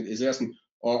pronouncing it, is asking,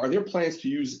 are there plans to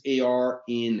use AR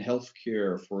in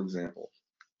healthcare, for example?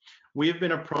 We have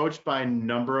been approached by a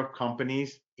number of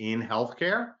companies in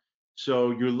healthcare.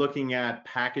 So you're looking at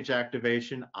package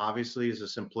activation, obviously, is a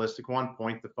simplistic one.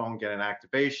 Point the phone, get an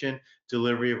activation.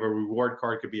 Delivery of a reward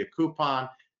card could be a coupon.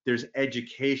 There's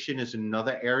education is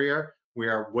another area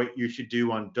where what you should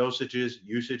do on dosages,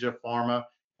 usage of pharma,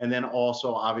 and then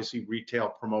also obviously retail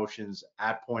promotions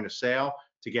at point of sale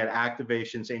to get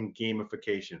activations and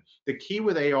gamification. The key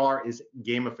with AR is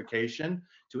gamification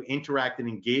to interact and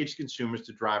engage consumers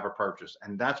to drive a purchase.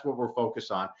 And that's what we're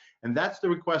focused on. And that's the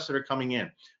requests that are coming in.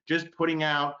 Just putting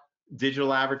out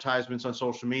digital advertisements on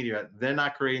social media, they're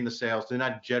not creating the sales, they're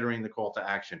not generating the call to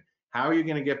action. How are you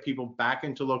going to get people back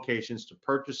into locations to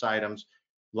purchase items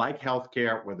like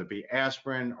healthcare, whether it be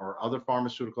aspirin or other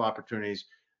pharmaceutical opportunities,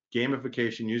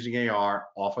 gamification using AR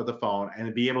off of the phone,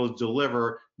 and be able to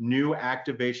deliver new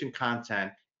activation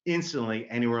content instantly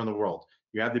anywhere in the world.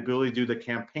 You have the ability to do the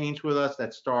campaigns with us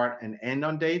that start and end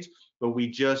on dates, but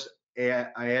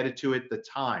I added to it the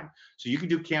time. So you can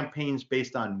do campaigns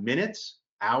based on minutes,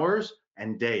 hours,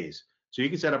 and days. So you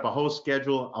can set up a whole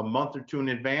schedule a month or two in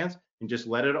advance and just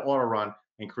let it auto run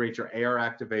and create your AR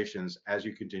activations as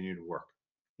you continue to work.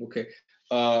 Okay.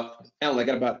 Alan, I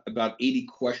got about 80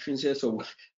 questions here, so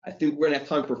I think we're gonna have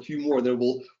time for a few more. Then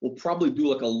we'll probably do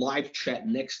like a live chat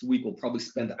next week. We'll probably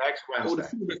spend Next I would Wednesday.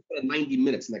 assume we're gonna spend 90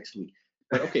 minutes next week.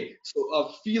 But okay,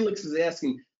 so Felix is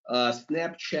asking,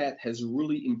 Snapchat has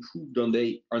really improved on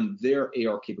their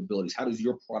AR capabilities. How does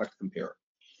your product compare?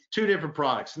 Two different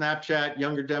products. Snapchat,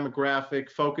 younger demographic,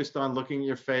 focused on looking at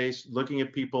your face, looking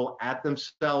at people at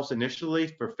themselves initially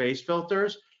for face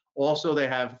filters. Also, they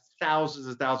have thousands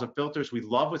and thousands of filters. We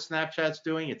love what Snapchat's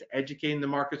doing. It's educating the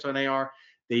markets on AR.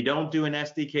 They don't do an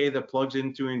SDK that plugs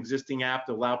into an existing app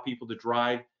to allow people to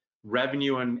drive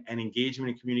revenue and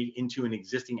engagement and community into an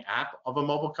existing app of a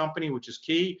mobile company, which is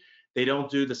key. They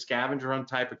don't do the scavenger hunt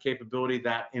type of capability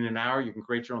that in an hour you can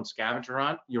create your own scavenger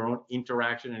hunt, your own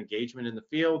interaction and engagement in the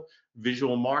field,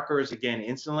 visual markers, again,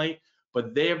 instantly.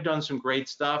 But they have done some great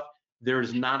stuff. There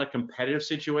is not a competitive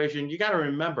situation. You got to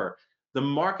remember, the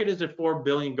market is at 4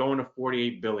 billion going to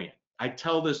 48 billion. I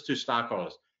tell this to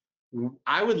stockholders.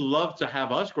 I would love to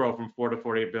have us grow from 4 to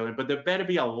 48 billion, but there better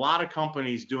be a lot of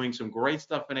companies doing some great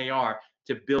stuff in AR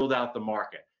to build out the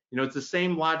market. You know, it's the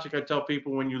same logic I tell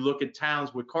people when you look at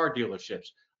towns with car dealerships.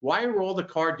 Why are all the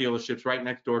car dealerships right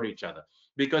next door to each other?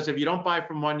 Because if you don't buy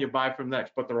from one, you buy from the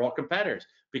next, but they're all competitors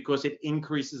because it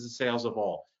increases the sales of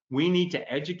all. We need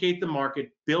to educate the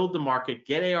market, build the market,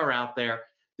 get AR out there.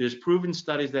 There's proven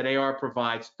studies that AR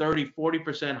provides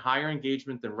 30–40% higher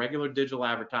engagement than regular digital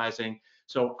advertising.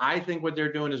 So I think what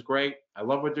they're doing is great. I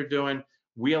love what they're doing.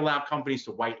 We allow companies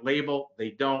to white label.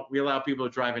 They don't. We allow people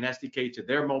to drive an SDK to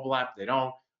their mobile app. They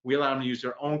don't. We allow them to use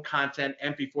their own content,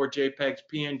 MP4, JPEGs,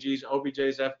 PNGs,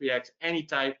 OBJs, FBX, any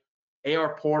type.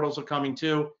 AR portals are coming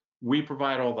too. We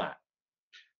provide all that.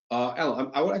 Alan,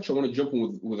 I would actually want to jump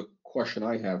in with a question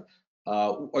I have.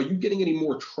 Are you getting any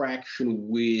more traction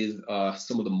with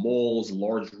some of the malls,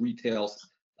 large retails,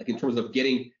 like in terms of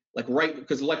getting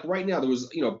because right now there was,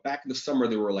 back in the summer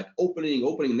they were like opening.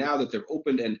 Now that they've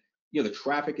opened and the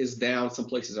traffic is down, some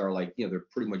places are like they're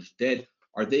pretty much dead.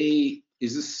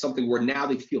 Is this something where now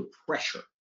they feel pressure?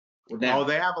 Oh,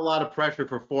 they have a lot of pressure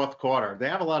for fourth quarter. They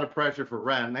have a lot of pressure for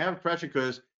rent. They have pressure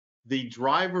because the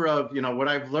driver of, what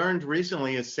I've learned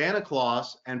recently is Santa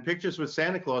Claus and pictures with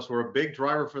Santa Claus were a big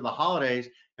driver for the holidays.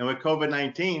 And with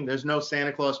COVID-19, there's no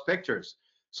Santa Claus pictures.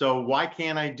 So why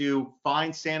can't I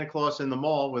find Santa Claus in the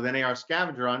mall with an AR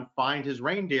scavenger hunt, find his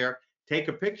reindeer, take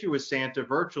a picture with Santa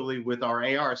virtually with our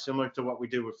AR, similar to what we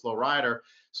did with Flow Rider.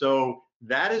 So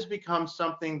that has become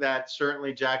something that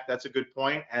certainly, Jack, that's a good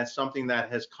point, as something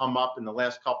that has come up in the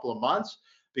last couple of months,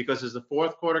 because as the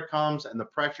fourth quarter comes and the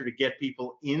pressure to get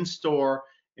people in store,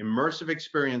 immersive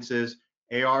experiences,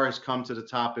 AR has come to the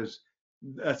top. As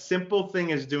a simple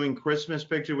thing as doing Christmas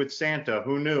picture with Santa,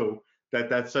 who knew that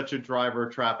that's such a driver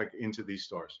of traffic into these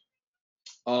stores?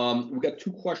 We've got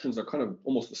two questions that are kind of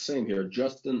almost the same here.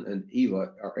 Justin and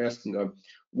Eva are asking,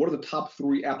 what are the top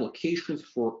 3 applications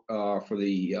for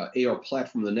the AR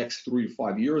platform in the next 3 to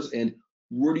 5 years, and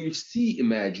where do you see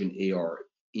ImagineAR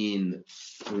in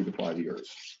 3 to 5 years?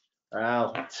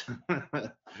 Well,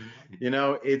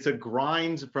 it's a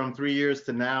grind from 3 years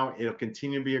to now. It'll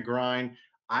continue to be a grind.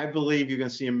 I believe you're going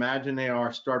to see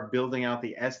ImagineAR start building out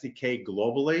the SDK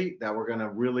globally, that we're going to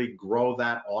really grow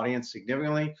that audience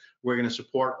significantly. We're going to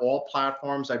support all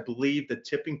platforms. I believe the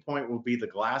tipping point will be the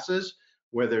glasses,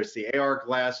 whether it's the AR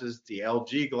glasses, the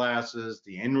LG glasses,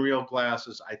 the Nreal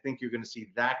glasses. I think you're going to see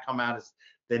that come out as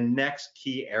the next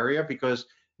key area, because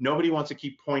nobody wants to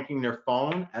keep pointing their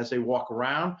phone as they walk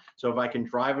around. So if I can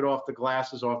drive it off the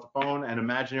glasses, off the phone, and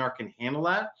ImagineAR can handle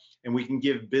that, and we can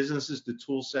give businesses the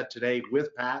tool set today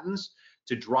with patents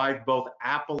to drive both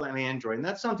Apple and Android. And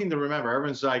that's something to remember.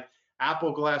 Everyone's like,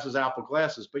 Apple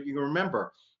glasses, but you can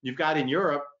remember, you've got in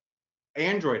Europe,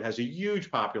 Android has a huge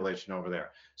population over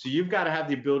there. So you've got to have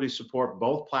the ability to support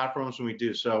both platforms when we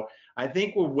do. So I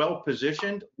think we're well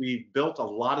positioned. We've built a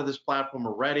lot of this platform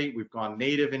already. We've gone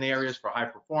native in areas for high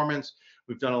performance.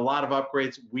 We've done a lot of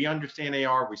upgrades. We understand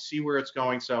AR. We see where it's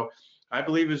going. So I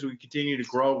believe as we continue to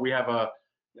grow, we have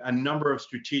a number of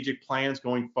strategic plans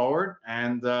going forward,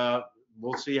 and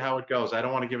we'll see how it goes. I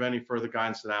don't want to give any further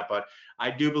guidance to that, but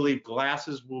I do believe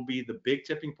glasses will be the big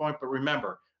tipping point. But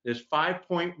remember, there's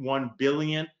 5.1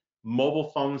 billion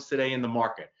mobile phones today in the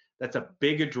market. That's a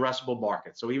big addressable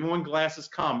market. So even when glasses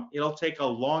come, it'll take a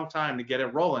long time to get it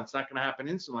rolling. It's not going to happen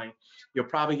instantly. You'll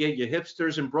probably get your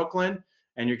hipsters in Brooklyn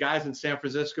and your guys in San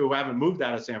Francisco who haven't moved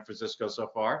out of San Francisco so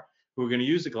far, who are going to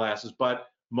use the glasses. But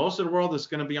most of the world is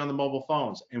going to be on the mobile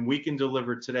phones, and we can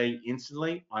deliver today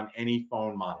instantly on any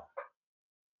phone model.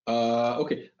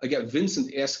 Okay, I got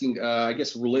Vincent asking, I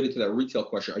guess related to that retail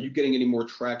question, are you getting any more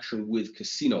traction with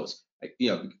casinos?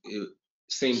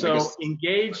 Same. So I guess.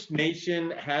 Engaged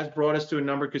Nation has brought us to a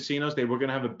number of casinos. They were going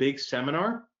to have a big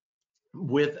seminar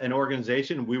with an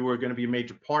organization. We were going to be a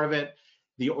major part of it.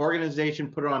 The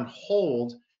organization put it on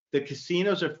hold. The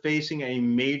casinos are facing a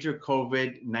major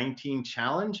COVID-19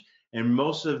 challenge, and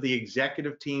most of the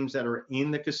executive teams that are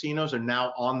in the casinos are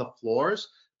now on the floors,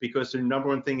 because their number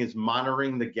one thing is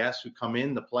monitoring the guests who come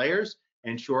in, the players,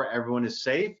 ensure everyone is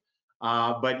safe.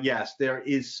 But yes, there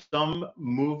is some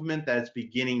movement that's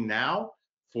beginning now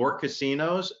for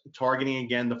casinos, targeting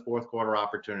again the fourth quarter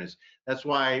opportunities. That's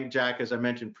why, Jack, as I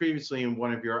mentioned previously in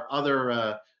one of your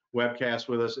other webcasts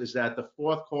with us, is that the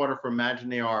fourth quarter for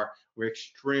ImagineAR, we're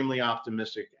extremely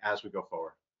optimistic as we go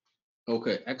forward.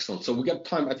 Okay, excellent. So we got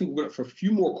time, I think, for a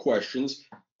few more questions.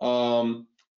 One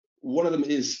of them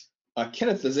is,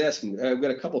 Kenneth is asking, I've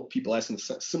got a couple of people asking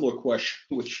a similar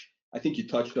question, which I think you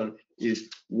touched on, is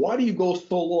why do you go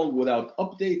so long without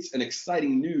updates and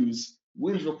exciting news,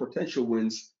 wins or potential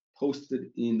wins posted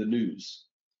in the news?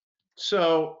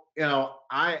 So,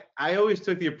 I always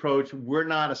took the approach, we're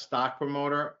not a stock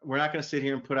promoter. We're not going to sit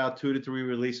here and put out 2 to 3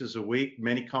 releases a week.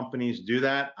 Many companies do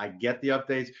that. I get the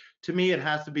updates. To me, it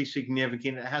has to be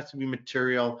significant. It has to be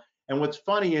material. And what's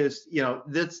funny is,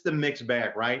 that's the mixed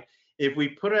bag, right? If we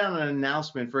put out an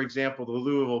announcement, for example, the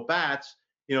Louisville Bats,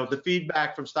 the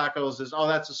feedback from stockholders is, oh,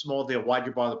 that's a small deal. Why'd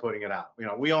you bother putting it out?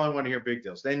 We only want to hear big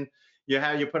deals. Then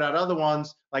you put out other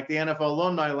ones like the NFL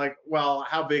alumni, like, well,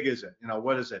 how big is it?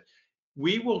 What is it?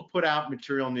 We will put out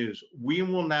material news. We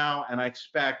will now, and I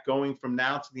expect going from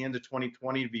now to the end of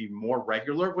 2020 to be more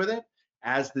regular with it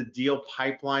as the deal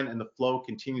pipeline and the flow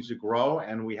continues to grow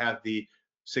and we have the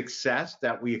success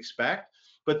that we expect.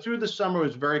 But through the summer, it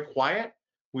was very quiet.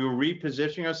 We were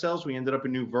repositioning ourselves. We ended up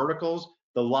in new verticals.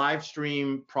 The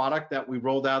Livestream product that we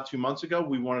rolled out 2 months ago,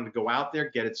 we wanted to go out there,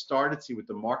 get it started, see what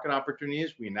the market opportunity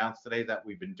is. We announced today that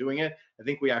we've been doing it. I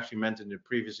think we actually mentioned it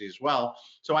previously as well.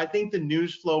 So I think the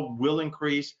news flow will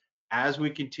increase as we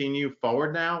continue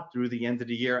forward now through the end of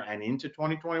the year and into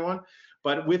 2021.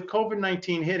 But with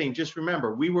COVID-19 hitting, just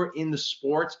remember, we were in the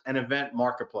sports and event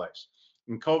marketplace.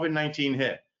 And COVID-19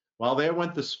 hit. Well, there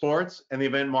went the sports and the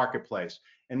event marketplace.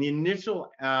 And the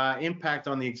initial impact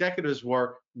on the executives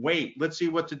were, wait, let's see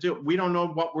what to do. We don't know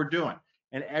what we're doing.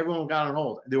 And everyone got on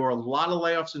hold. There were a lot of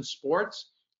layoffs in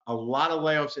sports, a lot of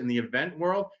layoffs in the event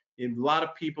world. A lot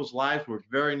of people's lives were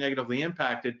very negatively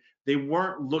impacted. They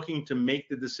weren't looking to make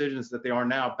the decisions that they are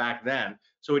now back then.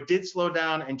 So it did slow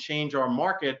down and change our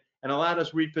market and allowed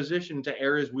us reposition to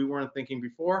areas we weren't thinking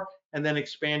before, and then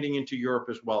expanding into Europe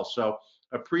as well. So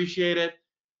appreciate it.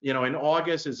 In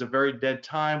August is a very dead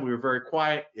time. We were very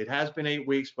quiet. It has been 8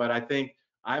 weeks, but I think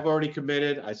I've already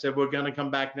committed. I said we're going to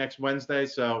come back next Wednesday.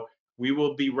 So we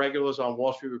will be regulars on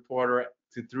Wall Street Reporter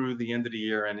through the end of the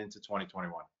year and into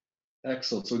 2021.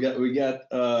 Excellent. So we got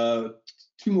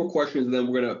 2 more questions, and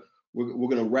then we're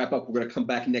gonna wrap up. We're gonna come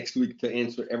back next week to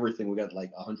answer everything. We got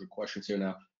like 100 questions here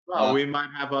now. Well, we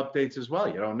might have updates as well.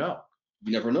 You don't know.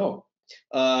 You never know.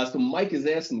 So Mike is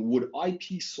asking, would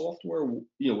IP software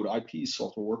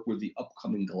work with the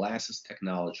upcoming glasses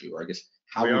technology? Or I guess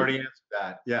how we already answered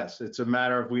that. Yes, it's a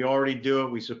matter of we already do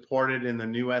it. We support it in the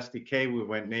new SDK. We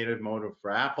went native mode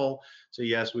for Apple. So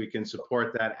yes, we can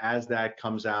support that as that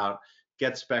comes out,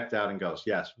 gets spec'd out and goes.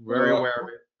 Yes, very aware of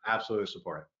it. Absolutely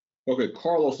support it. Okay,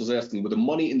 Carlos is asking, with the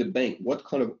money in the bank, what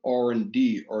kind of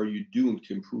R&D are you doing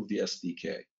to improve the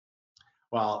SDK?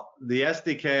 Well, the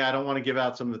SDK, I don't want to give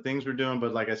out some of the things we're doing,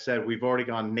 but like I said, we've already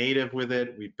gone native with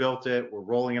it. We built it. We're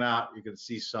rolling it out. You can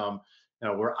see some,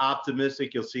 we're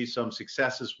optimistic. You'll see some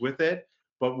successes with it,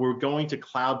 but we're going to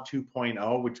Cloud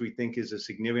 2.0, which we think is a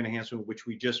significant enhancement, which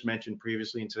we just mentioned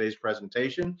previously in today's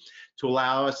presentation, to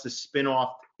allow us to spin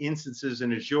off instances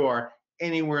in Azure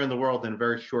anywhere in the world in a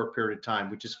very short period of time,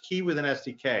 which is key with an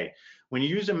SDK. When you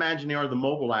use ImagineAR, the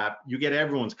mobile app, you get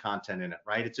everyone's content in it,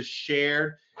 right? It's a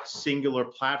shared singular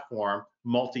platform,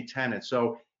 multi-tenant.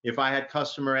 So if I had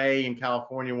customer A in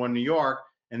California, one New York,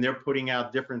 and they're putting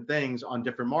out different things on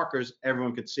different markers,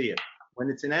 everyone could see it. When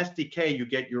it's an SDK, you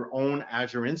get your own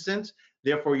Azure instance,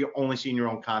 therefore you're only seeing your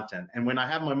own content. And when I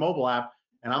have my mobile app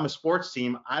and I'm a sports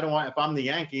team, I don't want, if I'm the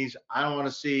Yankees, I don't want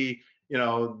to see,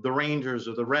 the Rangers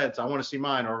or the Reds, I want to see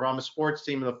mine. Or if I'm a sports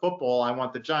team in the football, I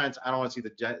want the Giants, I don't want to see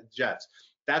the Jets.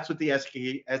 That's what the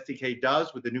SDK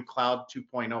does with the new Cloud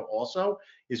 2.0 also,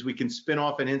 is we can spin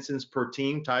off an instance per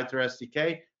team tied to their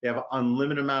SDK. They have an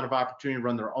unlimited amount of opportunity to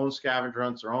run their own scavenger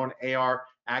hunts, their own AR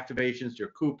activations,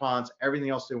 their coupons, everything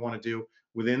else they want to do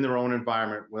within their own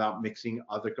environment without mixing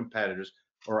other competitors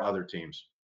or other teams.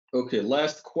 Okay,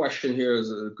 last question here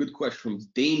is a good question from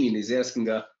Damien. He's asking,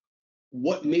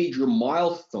 what major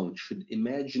milestone should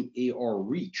ImagineAR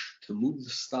reach to move the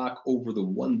stock over the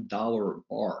 $1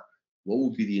 bar? What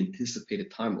will be the anticipated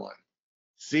timeline?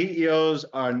 CEOs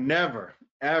are never,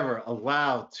 ever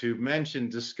allowed to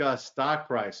discuss stock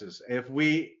prices. If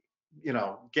we,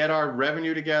 get our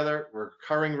revenue together,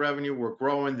 recurring revenue, we're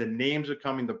growing, the names are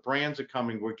coming, the brands are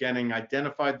coming, we're getting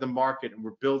identified the market and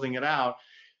we're building it out,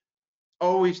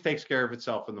 always takes care of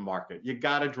itself in the market. You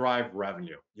got to drive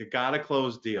revenue. You got to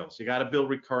close deals. You got to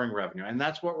build recurring revenue. And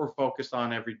that's what we're focused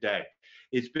on every day.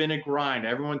 It's been a grind.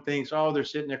 Everyone thinks, oh, they're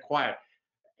sitting there quiet.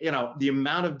 The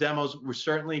amount of demos, we're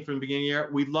certainly from the beginning of the year,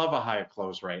 we love a higher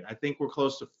close rate. I think we're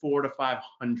close to 400 to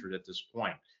 500 at this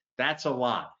point. That's a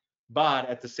lot. But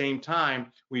at the same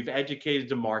time, we've educated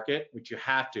the market, which you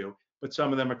have to, but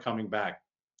some of them are coming back.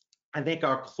 I think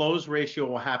our close ratio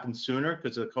will happen sooner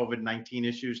because of the COVID-19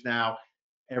 issues now.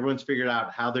 Everyone's figured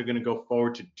out how they're going to go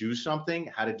forward to do something,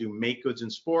 how to do make goods in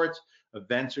sports.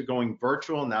 Events are going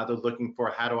virtual. Now they're looking for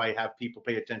how do I have people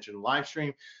pay attention to live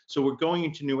stream. So we're going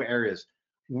into new areas.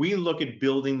 We look at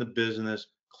building the business,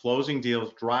 closing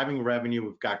deals, driving revenue.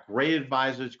 We've got great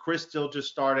advisors. Chris still just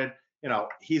started.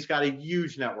 He's got a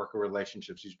huge network of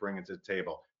relationships he's bringing to the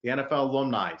table. The NFL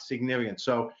alumni, significant.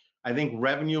 So I think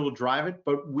revenue will drive it,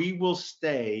 but we will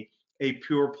stay a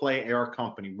pure play AR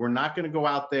company. We're not going to go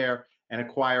out there and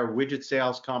acquire a widget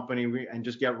sales company and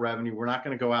just get revenue. We're not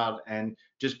going to go out and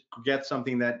just get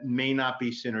something that may not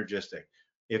be synergistic.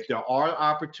 If there are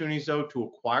opportunities, though, to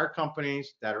acquire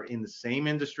companies that are in the same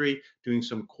industry, doing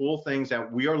some cool things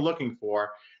that we are looking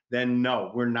for, then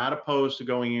no, we're not opposed to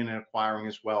going in and acquiring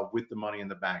as well with the money in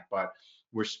the bank. But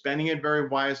we're spending it very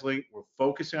wisely. We're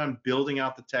focusing on building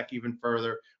out the tech even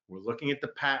further. We're looking at the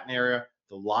patent area,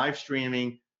 the live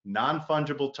streaming,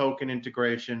 non-fungible token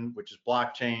integration, which is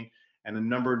blockchain, and a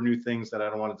number of new things that I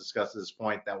don't want to discuss at this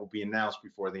point that will be announced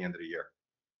before the end of the year.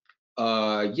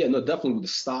 Yeah, no, definitely with the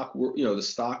stock, the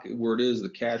stock where it is, the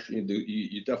cash,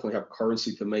 you definitely have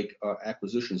currency to make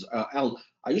acquisitions. Alan,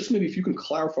 I just maybe if you can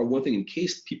clarify one thing in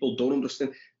case people don't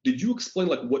understand. Did you explain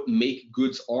like what make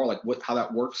goods are, like how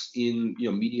that works in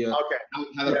media? Okay.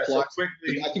 How that applies? So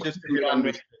quickly, just to get on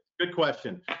this. Good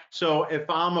question. So if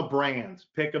I'm a brand,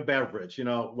 pick a beverage,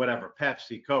 whatever,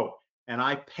 Pepsi, Coke, and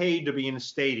I paid to be in a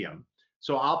stadium.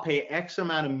 So I'll pay X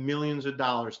amount of millions of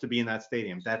dollars to be in that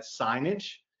stadium. That's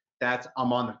signage.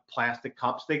 I'm on the plastic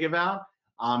cups they give out.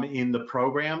 I'm in the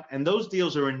program. And those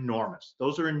deals are enormous.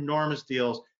 Those are enormous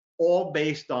deals, all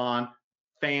based on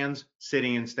fans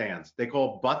sitting in stands. They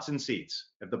call butts and seats.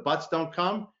 If the butts don't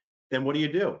come, then what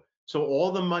do? So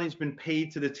all the money's been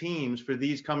paid to the teams for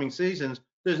these coming seasons.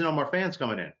 There's no more fans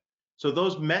coming in. So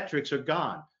those metrics are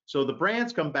gone. So the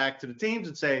brands come back to the teams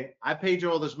and say, I paid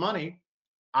you all this money.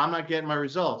 I'm not getting my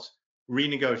results.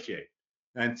 Renegotiate.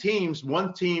 And teams,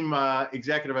 one team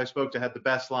executive I spoke to had the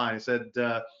best line. He said,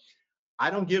 I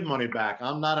don't give money back.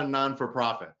 I'm not a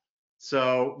non-for-profit.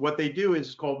 So what they do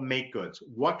is called make goods.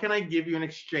 What can I give you in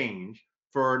exchange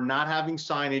for not having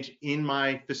signage in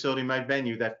my facility, my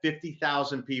venue, that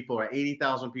 50,000 people or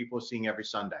 80,000 people are seeing every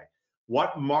Sunday?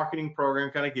 What marketing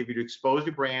program can I give you to expose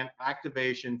your brand,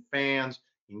 activation, fans,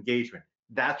 engagement?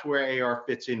 that's where AR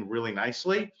fits in really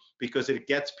nicely, because it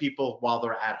gets people while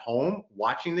they're at home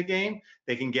watching the game.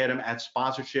 They can get them at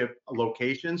sponsorship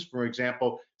locations. For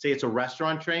example, say it's a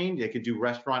restaurant chain, they could do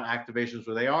restaurant activations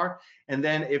where they are. And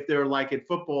then if they're like at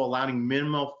football, allowing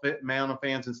minimal amount of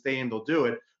fans in stadium, they'll do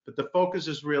it. But the focus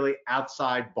is really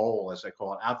outside bowl, as I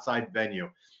call it, outside venue.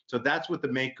 So that's what the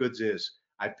make goods is.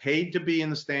 I paid to be in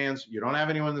the stands. You don't have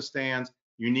anyone in the stands.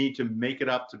 You need to make it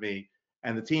up to me.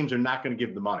 And the teams are not going to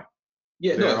give the money.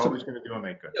 Yeah, They're no, always going to do a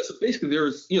make good. Yeah, so basically,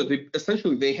 there's,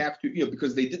 they have to,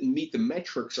 because they didn't meet the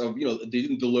metrics of, they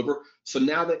didn't deliver. So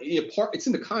now that it's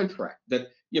in the contract that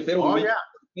if they don't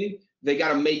they got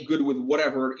to make good with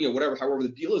whatever, however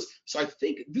the deal is. So I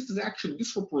think this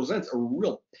represents a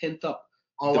real pent up.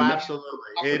 Oh, absolutely.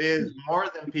 It is more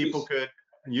than people could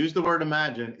use the word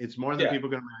imagine. It's more than people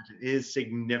can imagine. It is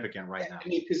significant right now. I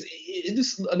mean, because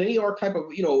this an AR type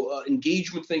of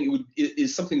engagement thing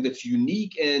is something that's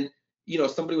unique, and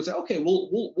somebody would say, okay,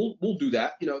 we'll do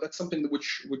that. That's something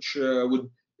which would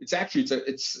it's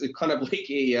kind of like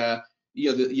a you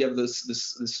have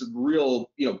this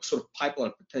real sort of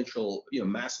pipeline potential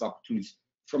massive opportunities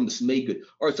from this make good.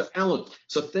 All right, so Alan,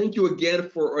 so thank you again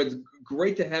it's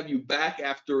great to have you back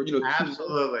after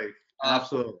Absolutely.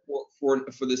 Absolutely. For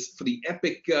the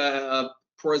epic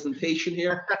presentation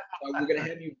here. We're going to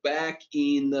have you back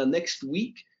in next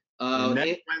week.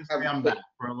 Next Wednesday, I'm back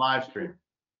for a live stream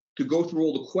to go through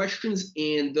all the questions,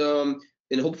 and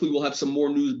hopefully we'll have some more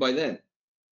news by then.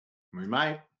 We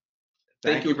might.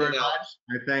 Thank you very much.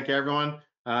 I thank everyone.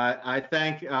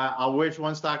 I'll wish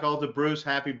One Stock Ultra Bruce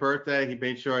happy birthday. He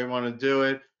made sure he wanted to do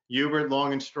it. Hubert,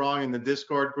 long and strong in the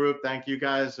Discord group. Thank you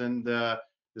guys. And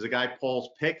there's a guy, Paul's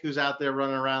Pick, who's out there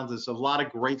running around. There's a lot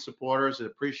of great supporters. I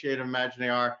appreciate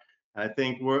ImagineAR. I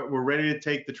think we're ready to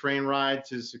take the train ride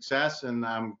to success, and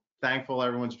I'm thankful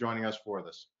everyone's joining us for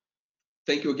this.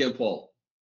 Thank you again, Paul.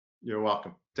 You're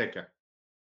welcome. Take care.